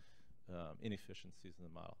the inefficiencies in the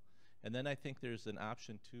model. And then I think there's an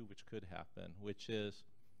option too, which could happen, which is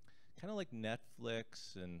kind of like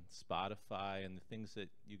Netflix and Spotify and the things that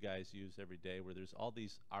you guys use every day, where there's all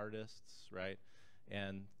these artists, right?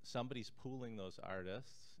 And somebody's pooling those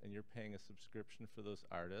artists, and you're paying a subscription for those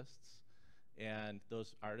artists, and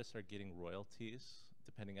those artists are getting royalties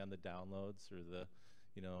depending on the downloads or the,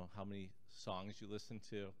 how many songs you listen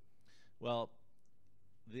to. Well,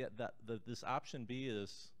 this option B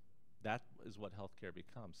is what healthcare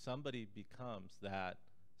becomes. Somebody becomes that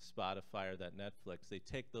Spotify or that Netflix. They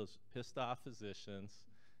take those pissed off physicians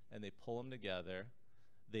and they pull them together.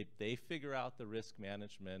 They figure out the risk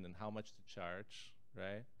management and how much to charge,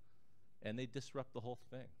 right? And they disrupt the whole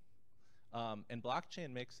thing. And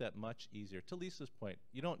blockchain makes that much easier. To Lisa's point,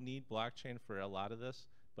 you don't need blockchain for a lot of this,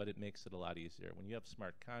 but it makes it a lot easier. When you have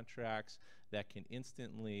smart contracts that can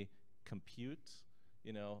instantly compute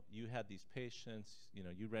you know, you had these patients, you know,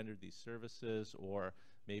 you rendered these services, or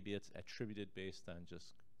maybe it's attributed based on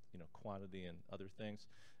just, you know, quantity and other things,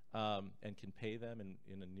 and can pay them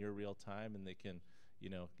in a near real time, and they can, you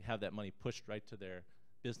know, have that money pushed right to their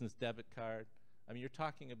business debit card. I mean, you're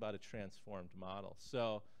talking about a transformed model.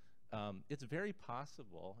 So it's very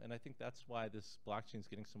possible, and I think that's why this blockchain is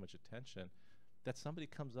getting so much attention, that somebody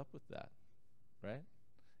comes up with that, right?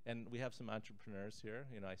 And we have some entrepreneurs here.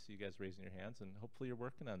 You know, I see you guys raising your hands, and hopefully you're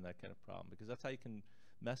working on that kind of problem, because that's how you can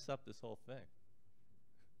mess up this whole thing.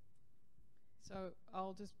 So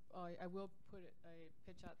I'll just, I will put a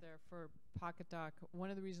pitch out there for PokitDok. One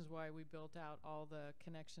of the reasons why we built out all the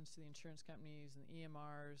connections to the insurance companies and the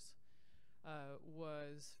EMRs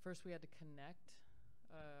was first we had to connect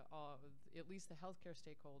at least the healthcare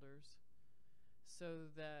stakeholders, so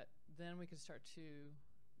that then we could start to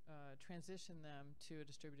transition them to a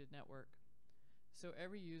distributed network. So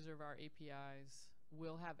every user of our APIs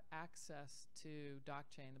will have access to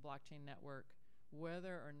DocChain, the blockchain network,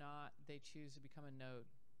 whether or not they choose to become a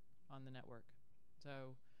node on the network.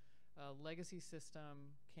 So a legacy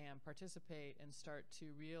system can participate and start to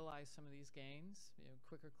realize some of these gains, you know,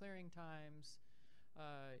 quicker clearing times,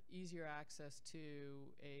 easier access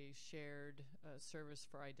to a shared service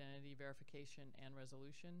for identity verification and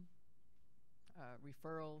resolution,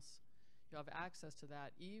 referrals. You'll have access to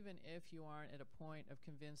that even if you aren't at a point of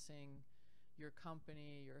convincing your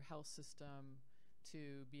company, your health system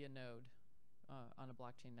to be a node on a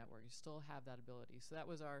blockchain network. You still have that ability. So that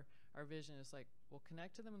was our vision, is like, we'll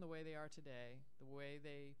connect to them in the way they are today, the way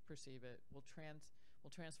they perceive it. We'll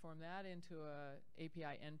transform that into a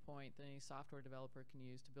API endpoint that any software developer can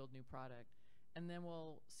use to build new product. And then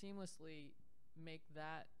we'll seamlessly make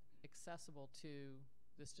that accessible to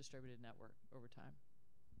this distributed network over time.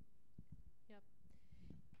 Yep.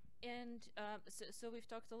 And so we've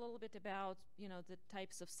talked a little bit about, you know, the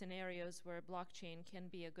types of scenarios where blockchain can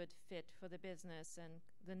be a good fit for the business, and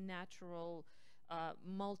the natural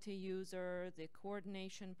multi-user, the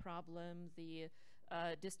coordination problem, the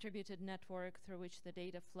distributed network through which the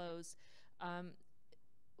data flows.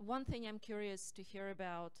 One thing I'm curious to hear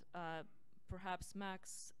about, perhaps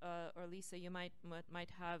Max or Lisa, you might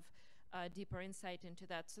have deeper insight into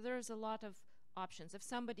that. So there's a lot of options. If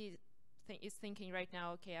somebody is thinking right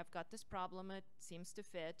now, okay, I've got this problem, it seems to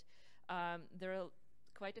fit. There are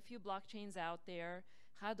quite a few blockchains out there.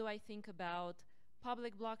 How do I think about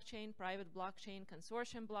public blockchain, private blockchain,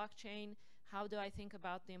 consortium blockchain? How do I think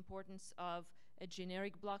about the importance of a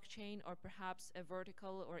generic blockchain, or perhaps a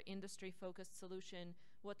vertical or industry-focused solution?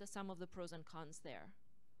 What are some of the pros and cons there?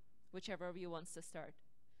 Whichever of you wants to start.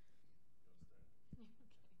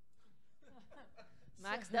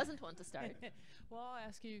 Max doesn't want to start. Well, I'll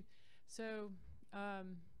ask you. So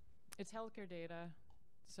it's healthcare data.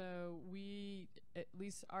 So we, at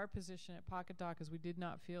least our position at PokitDok, is we did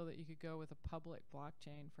not feel that you could go with a public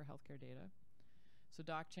blockchain for healthcare data. So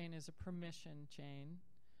DocChain is a permission chain.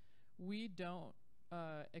 We don't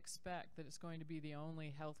expect that it's going to be the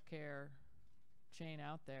only healthcare chain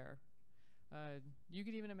out there. You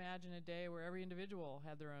could even imagine a day where every individual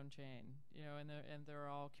had their own chain, you know, and they're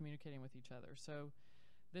all communicating with each other. So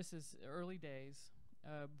this is early days,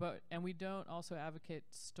 and we don't also advocate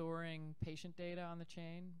storing patient data on the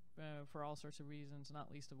chain for all sorts of reasons,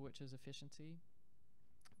 not least of which is efficiency.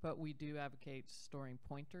 But we do advocate storing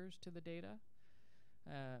pointers to the data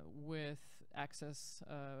with access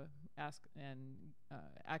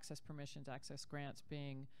access permissions, access grants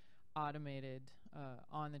being automated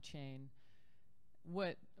on the chain.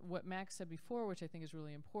 What Max said before, which I think is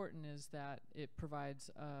really important, is that it provides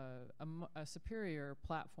a superior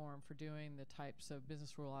platform for doing the types of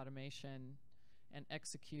business rule automation and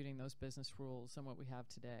executing those business rules than what we have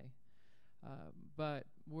today. But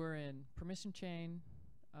we're in permission chain.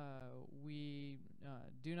 We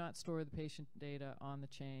do not store the patient data on the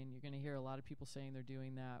chain. You're going to hear a lot of people saying they're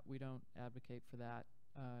doing that. We don't advocate for that,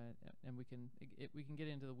 and we can get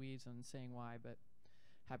into the weeds on saying why, but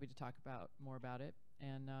happy to talk more about it,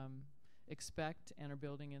 and expect and are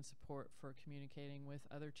building in support for communicating with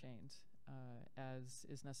other chains as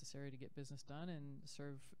is necessary to get business done and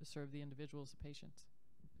serve the individuals, the patients.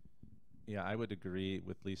 Yeah, I would agree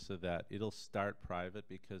with Lisa that it'll start private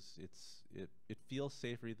because it feels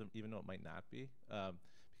safer, even though it might not be,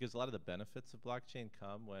 because a lot of the benefits of blockchain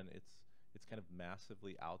come when it's kind of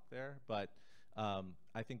massively out there. But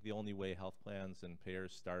I think the only way health plans and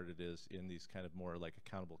payers started is in these kind of more like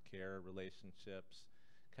accountable care relationships,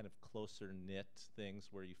 kind of closer knit things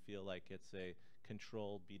where you feel like it's a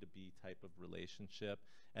controlled B2B type of relationship,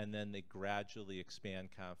 and then they gradually expand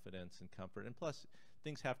confidence and comfort. And plus,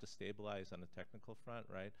 things have to stabilize on the technical front,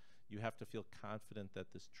 right? you have to feel confident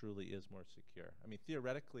that this truly is more secure. I mean,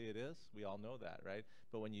 theoretically it is. We all know that, right?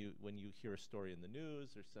 But when you hear a story in the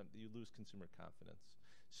news or something, you lose consumer confidence.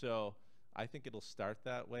 So I think it'll start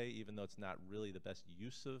that way, even though it's not really the best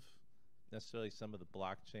use of necessarily some of the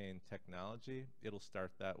blockchain technology. It'll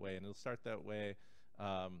start that way, and it'll start that way,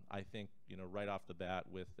 I think, right off the bat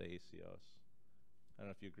with the ACOs. I don't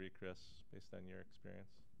know if you agree, Chris, based on your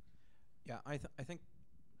experience. Yeah, I think,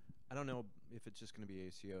 I don't know if it's just going to be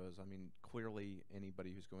ACOs. I mean, clearly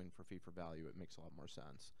anybody who's going for fee for value, it makes a lot more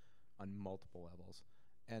sense on multiple levels.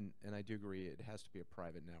 And I do agree it has to be a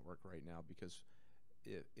private network right now, because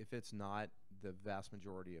if it's not, the vast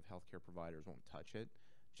majority of healthcare providers won't touch it,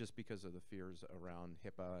 just because of the fears around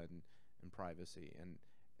HIPAA and privacy,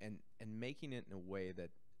 and making it in a way that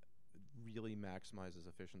really maximizes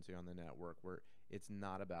efficiency on the network, where it's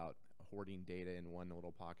not about hoarding data in one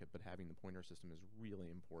little pocket, but having the pointer system is really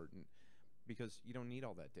important, because you don't need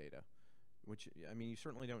all that data, which, I mean, you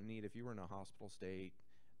certainly don't need if you were in a hospital stay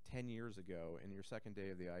 10 years ago in your second day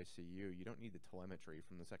of the ICU. You don't need the telemetry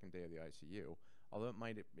from the second day of the ICU, although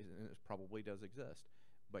it probably does exist,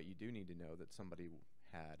 but you do need to know that somebody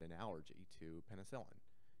had an allergy to penicillin.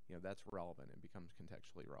 That's relevant and becomes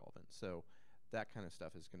contextually relevant. So that kind of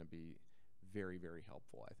stuff is going to be very, very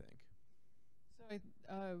helpful, I think.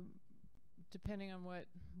 So depending on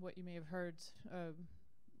what you may have heard,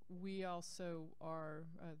 we also are,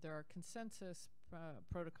 there are consensus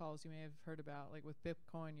protocols you may have heard about, like with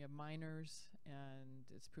Bitcoin, you have miners and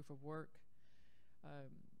it's proof of work.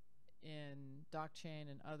 In DocChain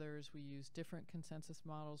and others, we use different consensus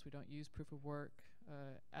models. We don't use proof of work.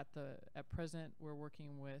 At present, we're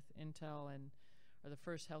working with Intel and are the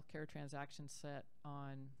first healthcare transaction set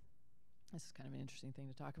on, this is kind of an interesting thing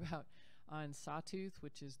to talk about, on Sawtooth,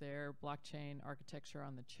 which is their blockchain architecture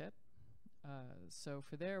on the chip. So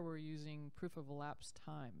for there, we're using proof of elapsed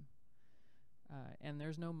time. And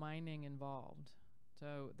there's no mining involved.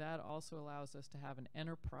 So that also allows us to have an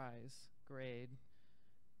enterprise grade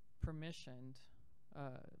permissioned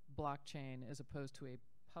blockchain, as opposed to a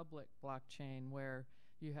public blockchain where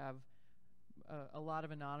you have a lot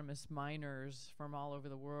of anonymous miners from all over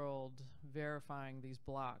the world verifying these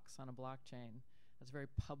blocks on a blockchain. That's very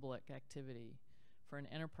public activity. For an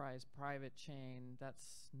enterprise private chain,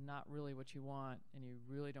 that's not really what you want, and you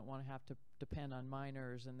really don't want to have to depend on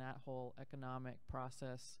miners and that whole economic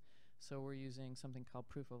process. So we're using something called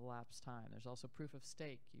proof of elapsed time. There's also proof of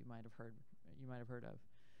stake you might have heard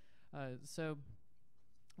of. So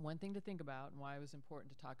one thing to think about, and why it was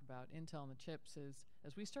important to talk about Intel and the chips, is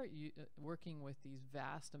as we start working with these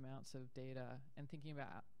vast amounts of data and thinking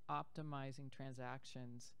about optimizing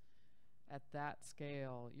transactions at that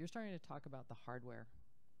scale, you're starting to talk about the hardware.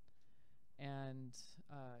 And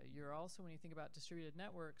you're also, when you think about distributed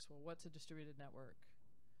networks, well, what's a distributed network?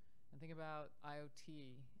 And think about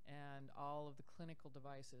IoT and all of the clinical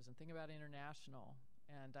devices, and think about international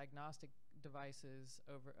and diagnostic devices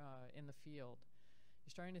over in the field.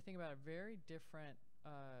 You're starting to think about a very different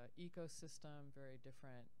ecosystem, very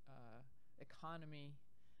different economy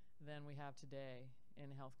than we have today in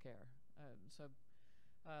healthcare.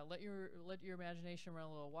 Let your imagination run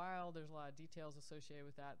a little wild. There's a lot of details associated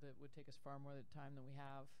with that would take us far more time than we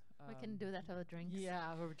have. We can do that over drinks.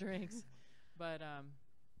 Yeah, over drinks. But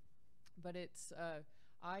it's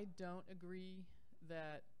I don't agree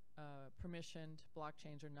that permissioned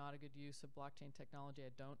blockchains are not a good use of blockchain technology.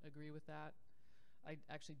 I don't agree with that. I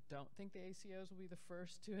actually don't think the ACOs will be the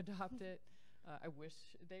first to adopt it. I wish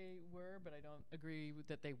they were, but I don't agree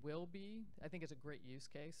that they will be. I think it's a great use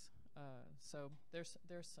case. So there's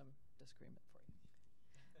some disagreement for you.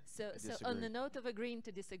 So on the note of agreeing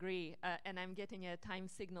to disagree, and I'm getting a time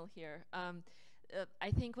signal here,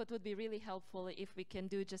 I think what would be really helpful if we can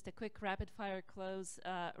do just a quick rapid fire close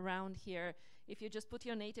round here. If you just put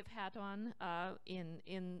your native hat on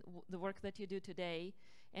in the work that you do today,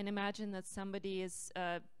 and imagine that somebody is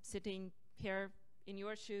sitting here in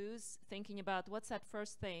your shoes thinking about what's that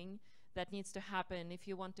first thing that needs to happen if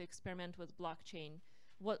you want to experiment with blockchain.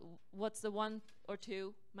 What's the one or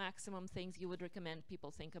two maximum things you would recommend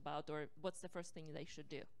people think about, or what's the first thing they should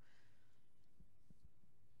do?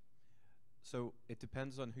 So it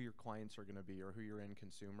depends on who your clients are going to be, or who your end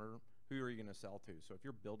consumer, who are you going to sell to. So if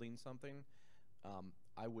you're building something,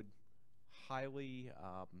 I would highly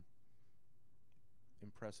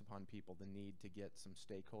impress upon people the need to get some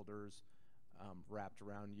stakeholders wrapped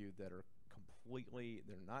around you that are completely,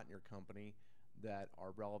 they're not in your company, that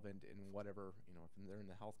are relevant in whatever, if they're in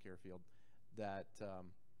the healthcare field, that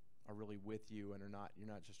are really with you and you're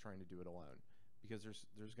not just trying to do it alone. Because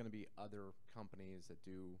there's going to be other companies that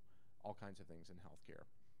do all kinds of things in healthcare.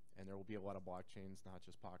 and there will be a lot of blockchains, not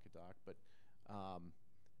just PokitDok, but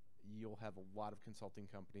you'll have a lot of consulting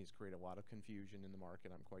companies create a lot of confusion in the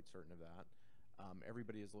market. I'm quite certain of that.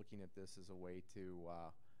 Everybody is looking at this as a way to,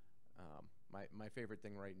 my favorite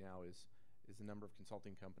thing right now is the number of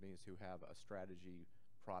consulting companies who have a strategy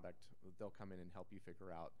product. They'll come in and help you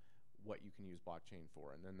figure out what you can use blockchain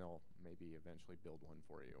for, and then they'll maybe eventually build one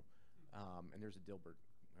for you. And there's a Dilbert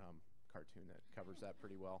cartoon that covers that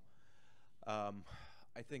pretty well.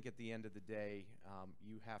 I think at the end of the day,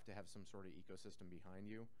 you have to have some sort of ecosystem behind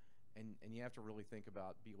you, and you have to really think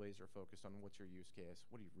about, be laser focused on what's your use case.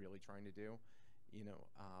 What are you really trying to do? You know,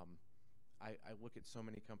 I look at so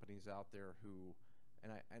many companies out there who,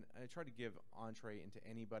 and I try to give entree into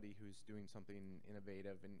anybody who's doing something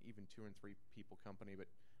innovative, and even 2 and 3 people company, but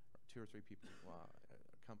 2 or 3 people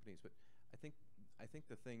companies. But I think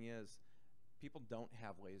the thing is, people don't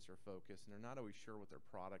have laser focus, and they're not always sure what their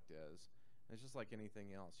product is. And it's just like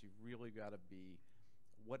anything else. You've really got to be,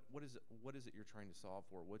 what is it you're trying to solve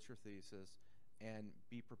for? What's your thesis? And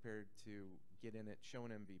be prepared to get in it, show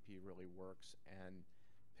an MVP really works, and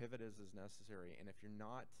pivot as is necessary. And if you're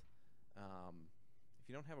not, if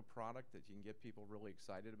you don't have a product that you can get people really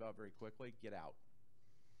excited about very quickly, get out.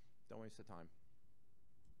 Don't waste the time.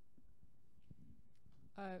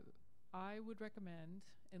 I would recommend,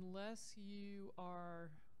 unless you are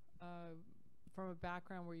from a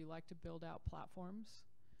background where you like to build out platforms,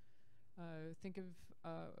 think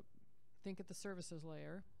at the services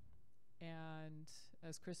layer. And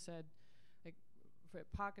as Chris said, like for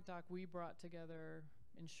PokitDok, we brought together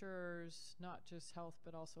insurers, not just health,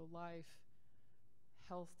 but also life,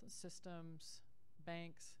 health systems,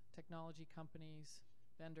 banks, technology companies,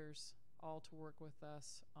 vendors, all to work with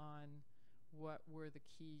us on what were the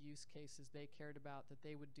key use cases they cared about that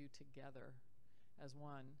they would do together as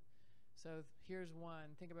one. So here's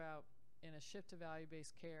one. Think about, in a shift to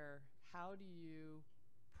value-based care, how do you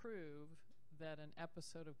prove that an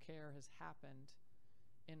episode of care has happened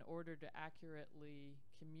in order to accurately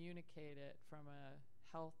communicate it from a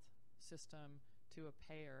health system to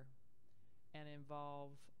a payer and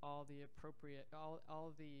involve all the appropriate,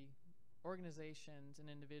 all the organizations and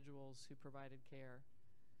individuals who provided care?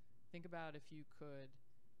 Think about if you could,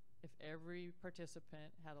 if every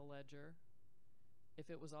participant had a ledger, if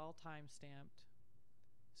it was all time-stamped,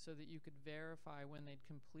 so that you could verify when they'd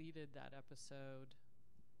completed that episode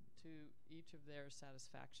to each of their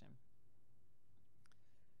satisfaction.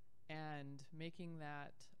 And making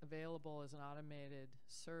that available as an automated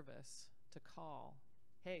service to call,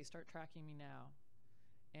 hey, start tracking me now.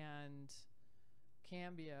 And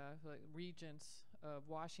Cambia, like Regents of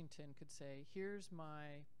Washington, could say, here's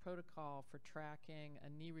my protocol for tracking a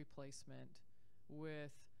knee replacement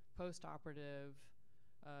with post-operative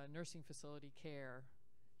nursing facility care.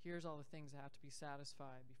 Here's all the things that have to be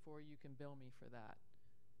satisfied before you can bill me for that.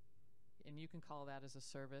 And you can call that as a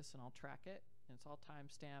service, and I'll track it, and it's all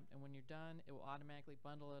time-stamped, and when you're done, it will automatically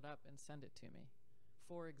bundle it up and send it to me,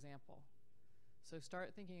 for example. So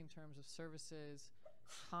start thinking in terms of services,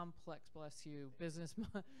 complex, bless you,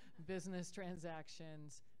 business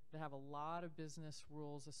transactions that have a lot of business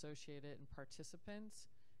rules associated and participants,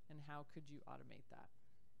 and how could you automate that?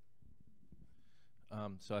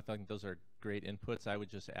 So I think those are great inputs. I would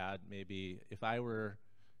just add, maybe if I were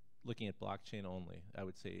looking at blockchain only, I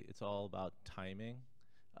would say it's all about timing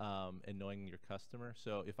and knowing your customer.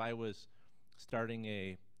 So if I was starting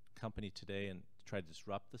a company today and try to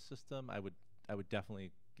disrupt the system, I would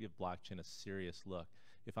definitely give blockchain a serious look.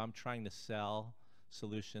 If I'm trying to sell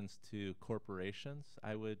solutions to corporations,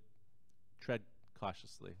 I would tread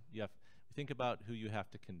cautiously. Think about who you have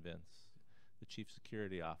to convince: the chief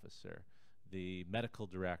security officer, the medical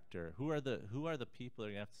director. Who are the people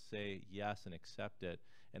that you have to say yes and accept it,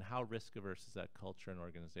 and how risk averse is that culture and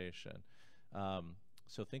organization?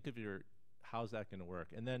 So think of how's that going to work?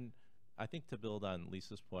 And then I think, to build on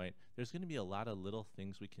Lisa's point, there's going to be a lot of little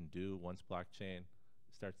things we can do once blockchain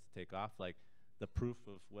starts to take off, like the proof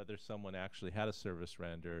of whether someone actually had a service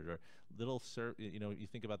rendered, or you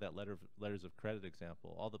think about that letters of credit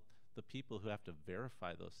example, all the people who have to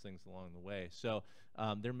verify those things along the way. So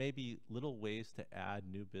there may be little ways to add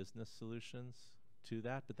new business solutions to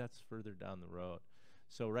that, but that's further down the road.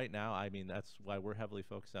 So right now, I mean, that's why we're heavily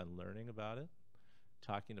focused on learning about it,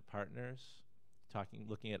 talking to partners,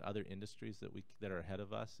 looking at other industries that are ahead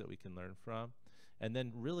of us that we can learn from. And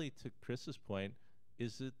then really, to Chris's point,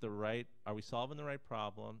 are we solving the right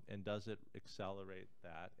problem, and does it accelerate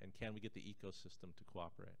that, and can we get the ecosystem to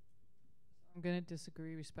cooperate? I'm going to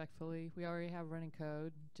disagree respectfully. We already have running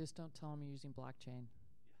code. Just don't tell them you're using blockchain.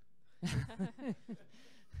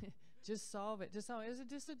 Just solve it.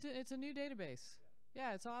 It's a new database.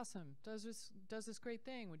 yeah, it's awesome. Does this great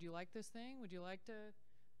thing. Would you like this thing? Would you like to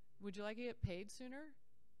get paid sooner?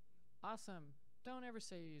 Awesome. Don't ever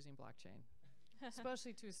say you're using blockchain,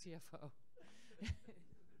 especially to a CFO.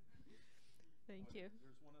 Thank you. There's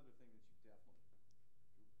one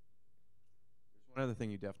other thing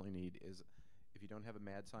you definitely need is if you don't have a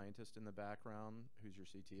mad scientist in the background who's your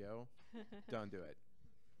CTO, don't do it.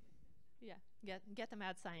 Yeah, get a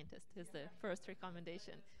mad scientist is the first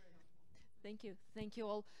recommendation. Thank you. Thank you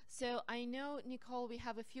all. So I know, Nicole, we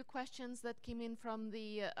have a few questions that came in from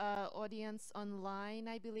the audience online,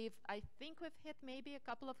 I believe. I think we've hit maybe a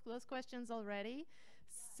couple of those questions already.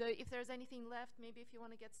 So if there's anything left, maybe if you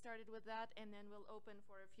want to get started with that, and then we'll open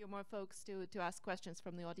for a few more folks to ask questions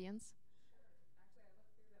from the audience. Sure. Actually, I looked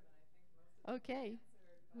through them, and I think most of them Okay.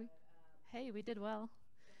 were answered, but, Hey, we did well.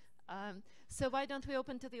 So why don't we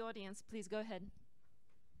open to the audience? Please go ahead.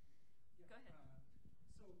 Go ahead.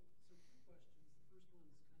 So two questions. The first one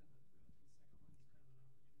is kind of a threat. The second one is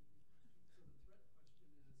kind of an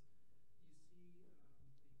opportunity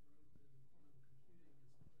question. So the threat question is, you see the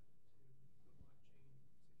growth in quantum computing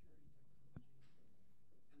as a threat to the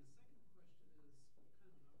blockchain security technology. And the second question is kind of an opportunity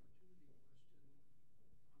question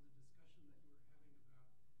on the discussion that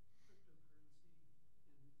you were having about cryptocurrency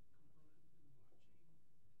and component in the blockchain.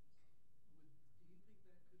 Do you think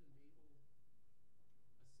that could enable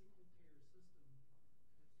a single-payer system that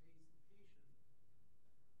pays the patient,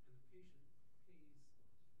 and the patient pays the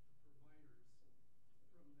providers from that?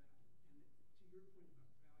 And to your point about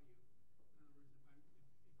value, in other words,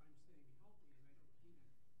 if I'm staying healthy and I don't need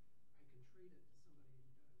it, I can trade it to somebody who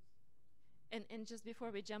does. And just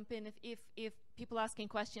before we jump in, if people asking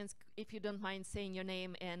questions, if you don't mind saying your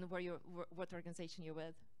name and what organization you're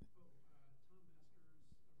with. Tom Masters, Orion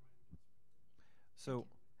Plus. So,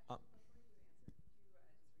 before you answer, could you just recap the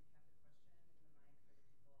question in the mic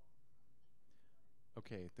for the people?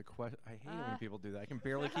 okay, I hate when people do that. I can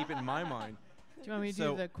barely keep it in my mind. Do you want me to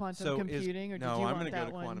do the quantum computing, or did no, you I'm want going to that go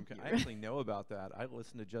to one? quantum. I actually know about that. I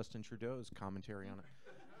listened to Justin Trudeau's commentary on it.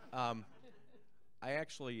 I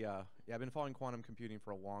actually, I've been following quantum computing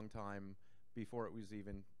for a long time before it was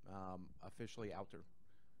even officially out there.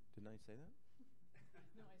 Didn't I say that?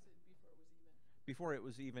 No, I said before it was even. Before it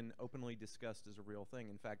was even openly discussed as a real thing.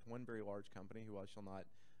 In fact, one very large company, who I shall not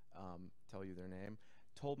tell you their name,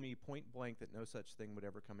 told me point blank that no such thing would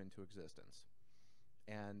ever come into existence.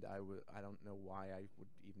 And I don't know why I would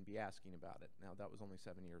even be asking about it. Now, that was only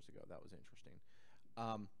 7 years ago. That was interesting.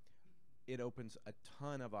 It opens a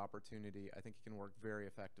ton of opportunity. I think it can work very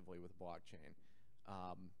effectively with blockchain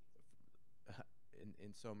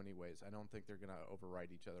in so many ways. I don't think they're going to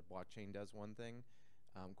override each other. Blockchain does one thing.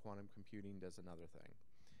 Quantum computing does another thing.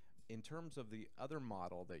 In terms of the other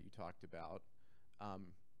model that you talked about,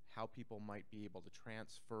 how people might be able to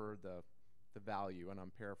transfer the value, and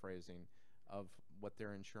I'm paraphrasing, of what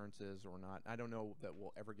their insurance is or not. I don't know that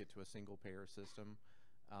we'll ever get to a single-payer system.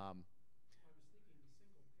 I was thinking the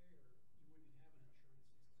single payer, you wouldn't have an insurance system.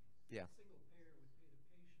 Yeah. A single payer would pay the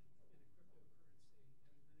patient in a cryptocurrency, and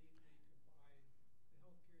then they could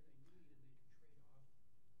buy the health care they need,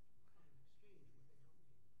 and they could trade off on an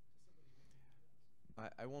exchange what they don't need to somebody who does.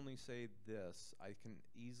 I will only say this. I can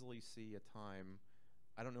easily see a time,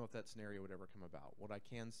 I don't know if that scenario would ever come about. What I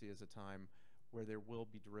can see is a time where there will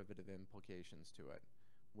be derivative implications to it,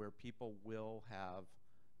 where people will have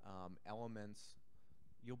elements.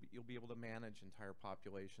 You'll be able to manage entire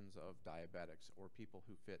populations of diabetics or people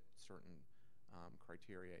who fit certain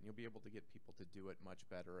criteria, and you'll be able to get people to do it much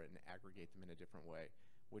better and aggregate them in a different way,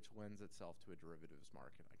 which lends itself to a derivatives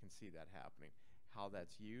market. I can see that happening. How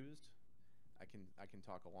that's used, I can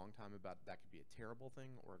talk a long time about. That could be a terrible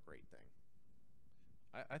thing or a great thing.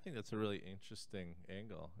 I think that's a really interesting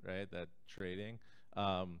angle, right? That trading.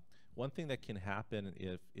 One thing that can happen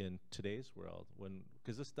if in today's world,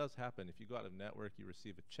 because this does happen, if you go out of network, you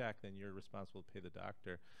receive a check, then you're responsible to pay the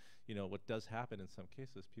doctor. You know, what does happen in some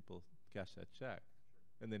cases, people cash that check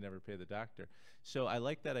and they never pay the doctor. So I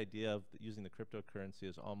like that idea of using the cryptocurrency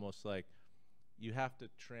as almost like you have to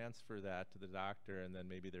transfer that to the doctor, and then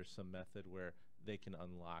maybe there's some method where they can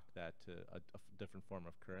unlock that to a different form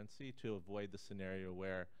of currency to avoid the scenario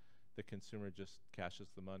where the consumer just cashes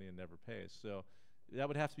the money and never pays. So that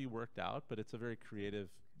would have to be worked out, but it's a very creative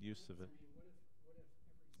use of it. I mean, what if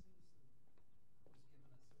every citizen was given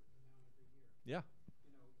a certain amount every year? Yeah.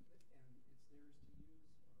 You know, and it's theirs to use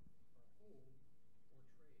or hold or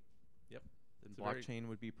trade. Yep. Then It's a very- blockchain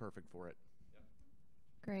would be perfect for it.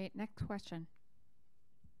 Great. Next question.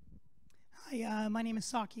 Hi, my name is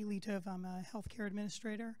Saki Litov. I'm a healthcare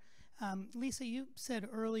administrator. Lisa, you said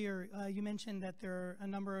earlier, you mentioned that there are a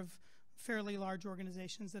number of fairly large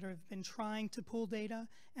organizations that have been trying to pull data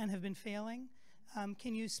and have been failing.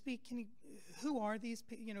 Can you speak? Who are these?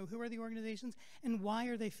 Who are the organizations, and why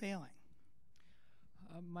are they failing?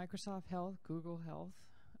 Microsoft Health, Google Health.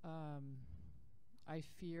 I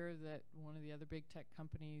fear that one of the other big tech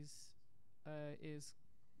companies is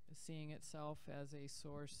seeing itself as a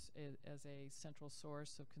source, as a central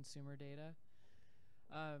source of consumer data.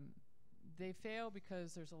 They fail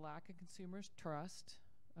because there's a lack of consumers' trust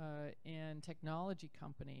in technology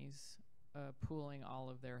companies pooling all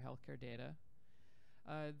of their healthcare data.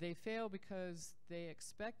 They fail because they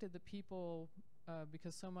expected the people,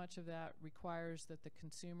 because so much of that requires that the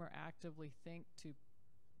consumer actively think to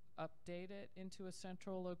update it into a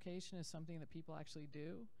central location is something that people actually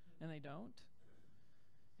do, and they don't.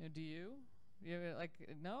 Do you?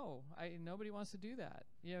 No, nobody wants to do that.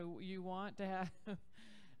 You want to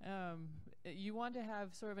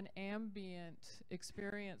have sort of an ambient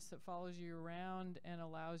experience that follows you around and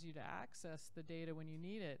allows you to access the data when you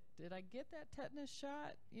need it. Did I get that tetanus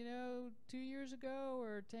shot, 2 years ago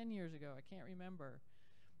or 10 years ago? I can't remember.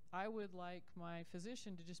 I would like my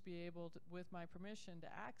physician to just be able to, with my permission, to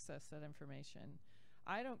access that information.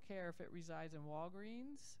 I don't care if it resides in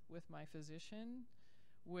Walgreens with my physician,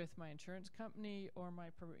 with my insurance company, or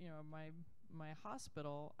my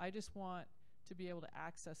hospital. I just want to be able to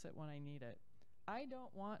access it when I need it. I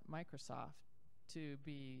don't want Microsoft to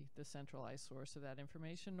be the centralized source of that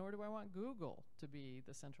information, nor do I want Google to be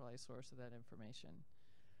the centralized source of that information.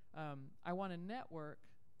 I want a network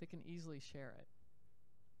that can easily share it.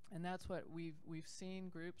 And that's what we've seen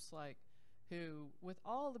groups like who, with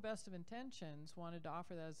all the best of intentions, wanted to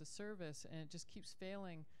offer that as a service, and it just keeps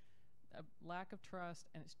failing. A lack of trust,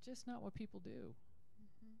 and it's just not what people do.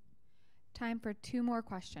 Time for 2 more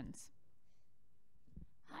questions.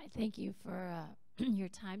 Hi, thank you for your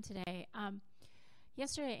time today.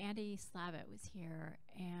 Yesterday, Andy Slavitt was here,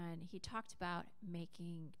 and he talked about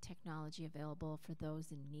making technology available for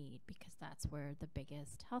those in need, because that's where the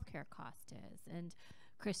biggest healthcare cost is. And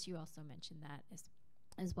Chris, you also mentioned that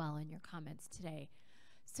as well in your comments today.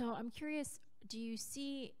 So I'm curious, do you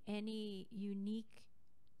see any unique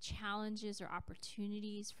challenges or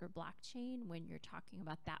opportunities for blockchain when you're talking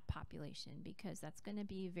about that population? Because that's going to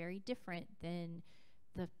be very different than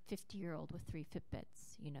the 50-year-old with 3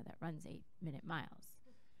 Fitbits, that runs 8-minute miles.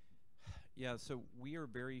 Yeah, so we are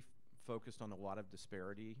very focused on a lot of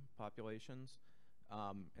disparity populations.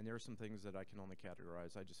 And there are some things that I can only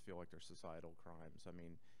categorize. I just feel like they're societal crimes. I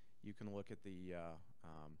mean, you can look at the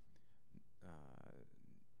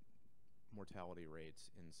mortality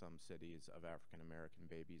rates in some cities of African-American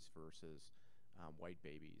babies versus white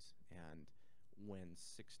babies. And when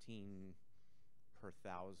 16 per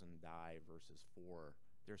 1,000 die versus 4,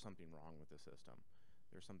 there's something wrong with the system.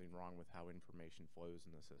 There's something wrong with how information flows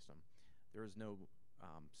in the system. There is no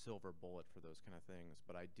silver bullet for those kind of things,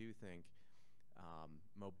 but I do think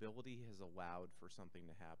mobility has allowed for something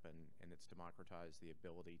to happen, and it's democratized the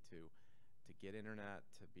ability to get internet,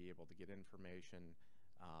 to be able to get information,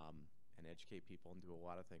 and educate people and do a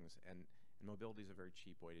lot of things. And mobility is a very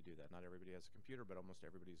cheap way to do that. Not everybody has a computer, but almost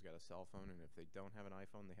everybody's got a cell phone, and if they don't have an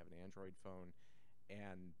iPhone, they have an Android phone,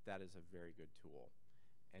 and that is a very good tool.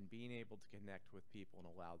 And being able to connect with people and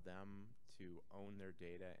allow them to own their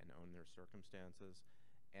data and own their circumstances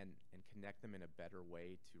and connect them in a better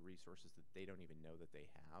way to resources that they don't even know that they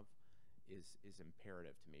have is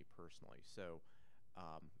imperative to me personally. So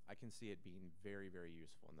I can see it being very, very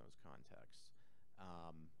useful in those contexts.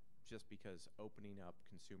 Just because opening up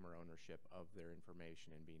consumer ownership of their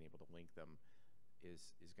information and being able to link them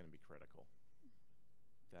is going to be critical.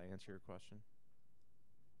 Did I answer your question?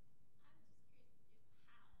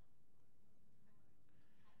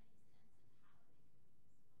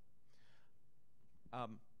 I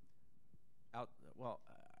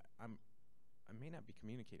may not be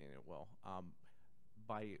communicating it well.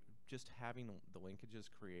 By just having the linkages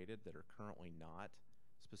created that are currently not,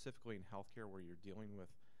 specifically in healthcare where you're dealing with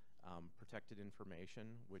protected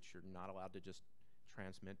information, which you're not allowed to just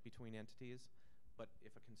transmit between entities. But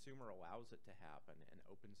if a consumer allows it to happen and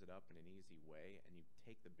opens it up in an easy way, and you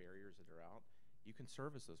take the barriers that are out, you can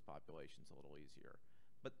service those populations a little easier.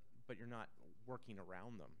 But you're not working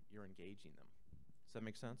around them, you're engaging them. Does that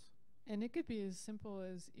make sense? And it could be as simple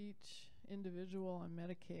as each individual on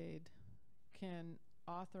Medicaid can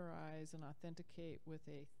authorize and authenticate with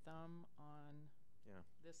a thumb on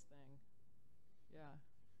this thing. Yeah.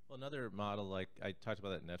 Well, another model, like I talked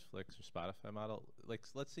about that Netflix or Spotify model, like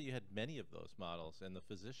let's say you had many of those models and the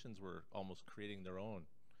physicians were almost creating their own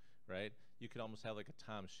right? You could almost have like a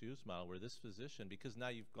Tom Shoes model where this physician, because now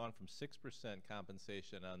you've gone from 6%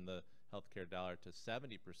 compensation on the healthcare dollar to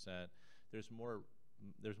 70%, there's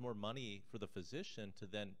more money for the physician to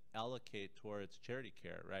then allocate towards charity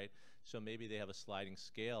care, right? So maybe they have a sliding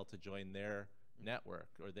scale to join their network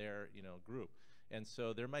or their, group. And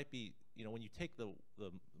so there might be, when you take the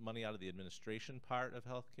money out of the administration part of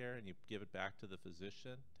healthcare and you give it back to the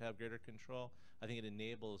physician to have greater control, I think it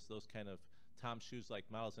enables those kind of Tom Shoes-like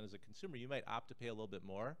models. And as a consumer, you might opt to pay a little bit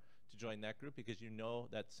more to join that group because you know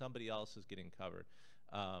that somebody else is getting covered.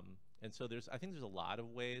 And so I think there's a lot of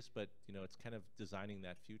ways, but it's kind of designing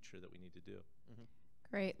that future that we need to do.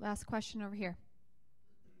 Great. Last question over here.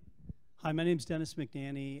 Hi, my name's Dennis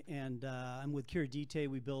McNanny, and I'm with Curadite.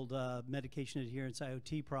 We build a medication adherence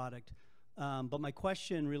IoT product. But my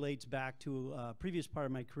question relates back to a previous part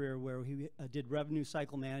of my career where we did revenue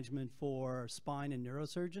cycle management for spine and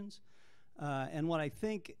neurosurgeons. And what I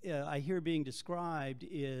think I hear being described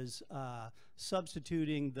is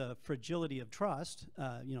substituting the fragility of trust,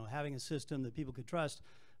 having a system that people could trust,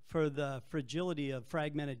 for the fragility of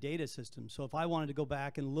fragmented data systems. So if I wanted to go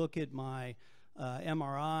back and look at my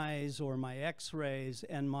MRIs or my x-rays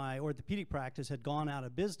and my orthopedic practice had gone out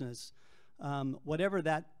of business, whatever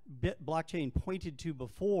that blockchain pointed to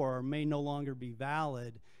before may no longer be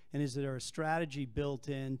valid. And is there a strategy built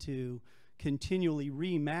in to continually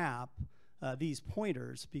remap these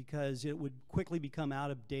pointers, because it would quickly become out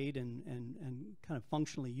of date and kind of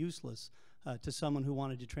functionally useless to someone who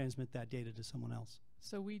wanted to transmit that data to someone else?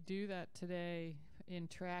 So we do that today in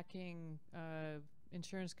tracking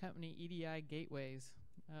insurance company EDI gateways.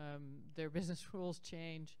 Their business rules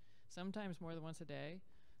change sometimes more than once a day.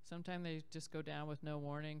 Sometimes they just go down with no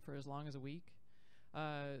warning for as long as a week.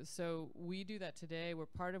 So we do that today. We're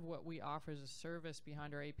part of what we offer as a service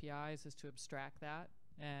behind our APIs is to abstract that,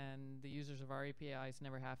 and the users of our APIs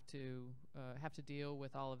never have to deal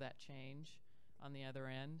with all of that change on the other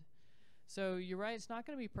end. So you're right, it's not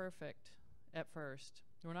going to be perfect at first.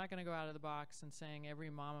 We're not going to go out of the box and saying every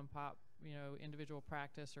mom and pop, individual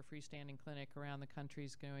practice or freestanding clinic around the country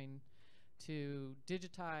is going to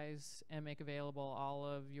digitize and make available all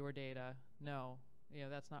of your data. No,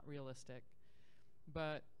 that's not realistic.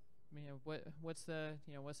 But what's the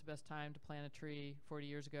best time to plant a tree 40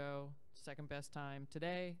 years ago? Second best time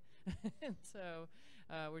today. And so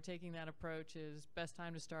we're taking that approach is best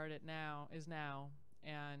time to start it now is now,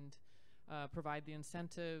 and provide the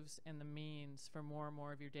incentives and the means for more and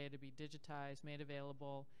more of your data to be digitized, made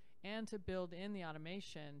available, and to build in the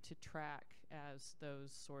automation to track as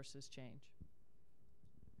those sources change.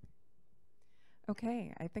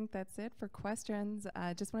 Okay, I think that's it for questions.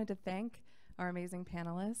 Just wanted to thank our amazing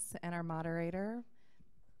panelists and our moderator.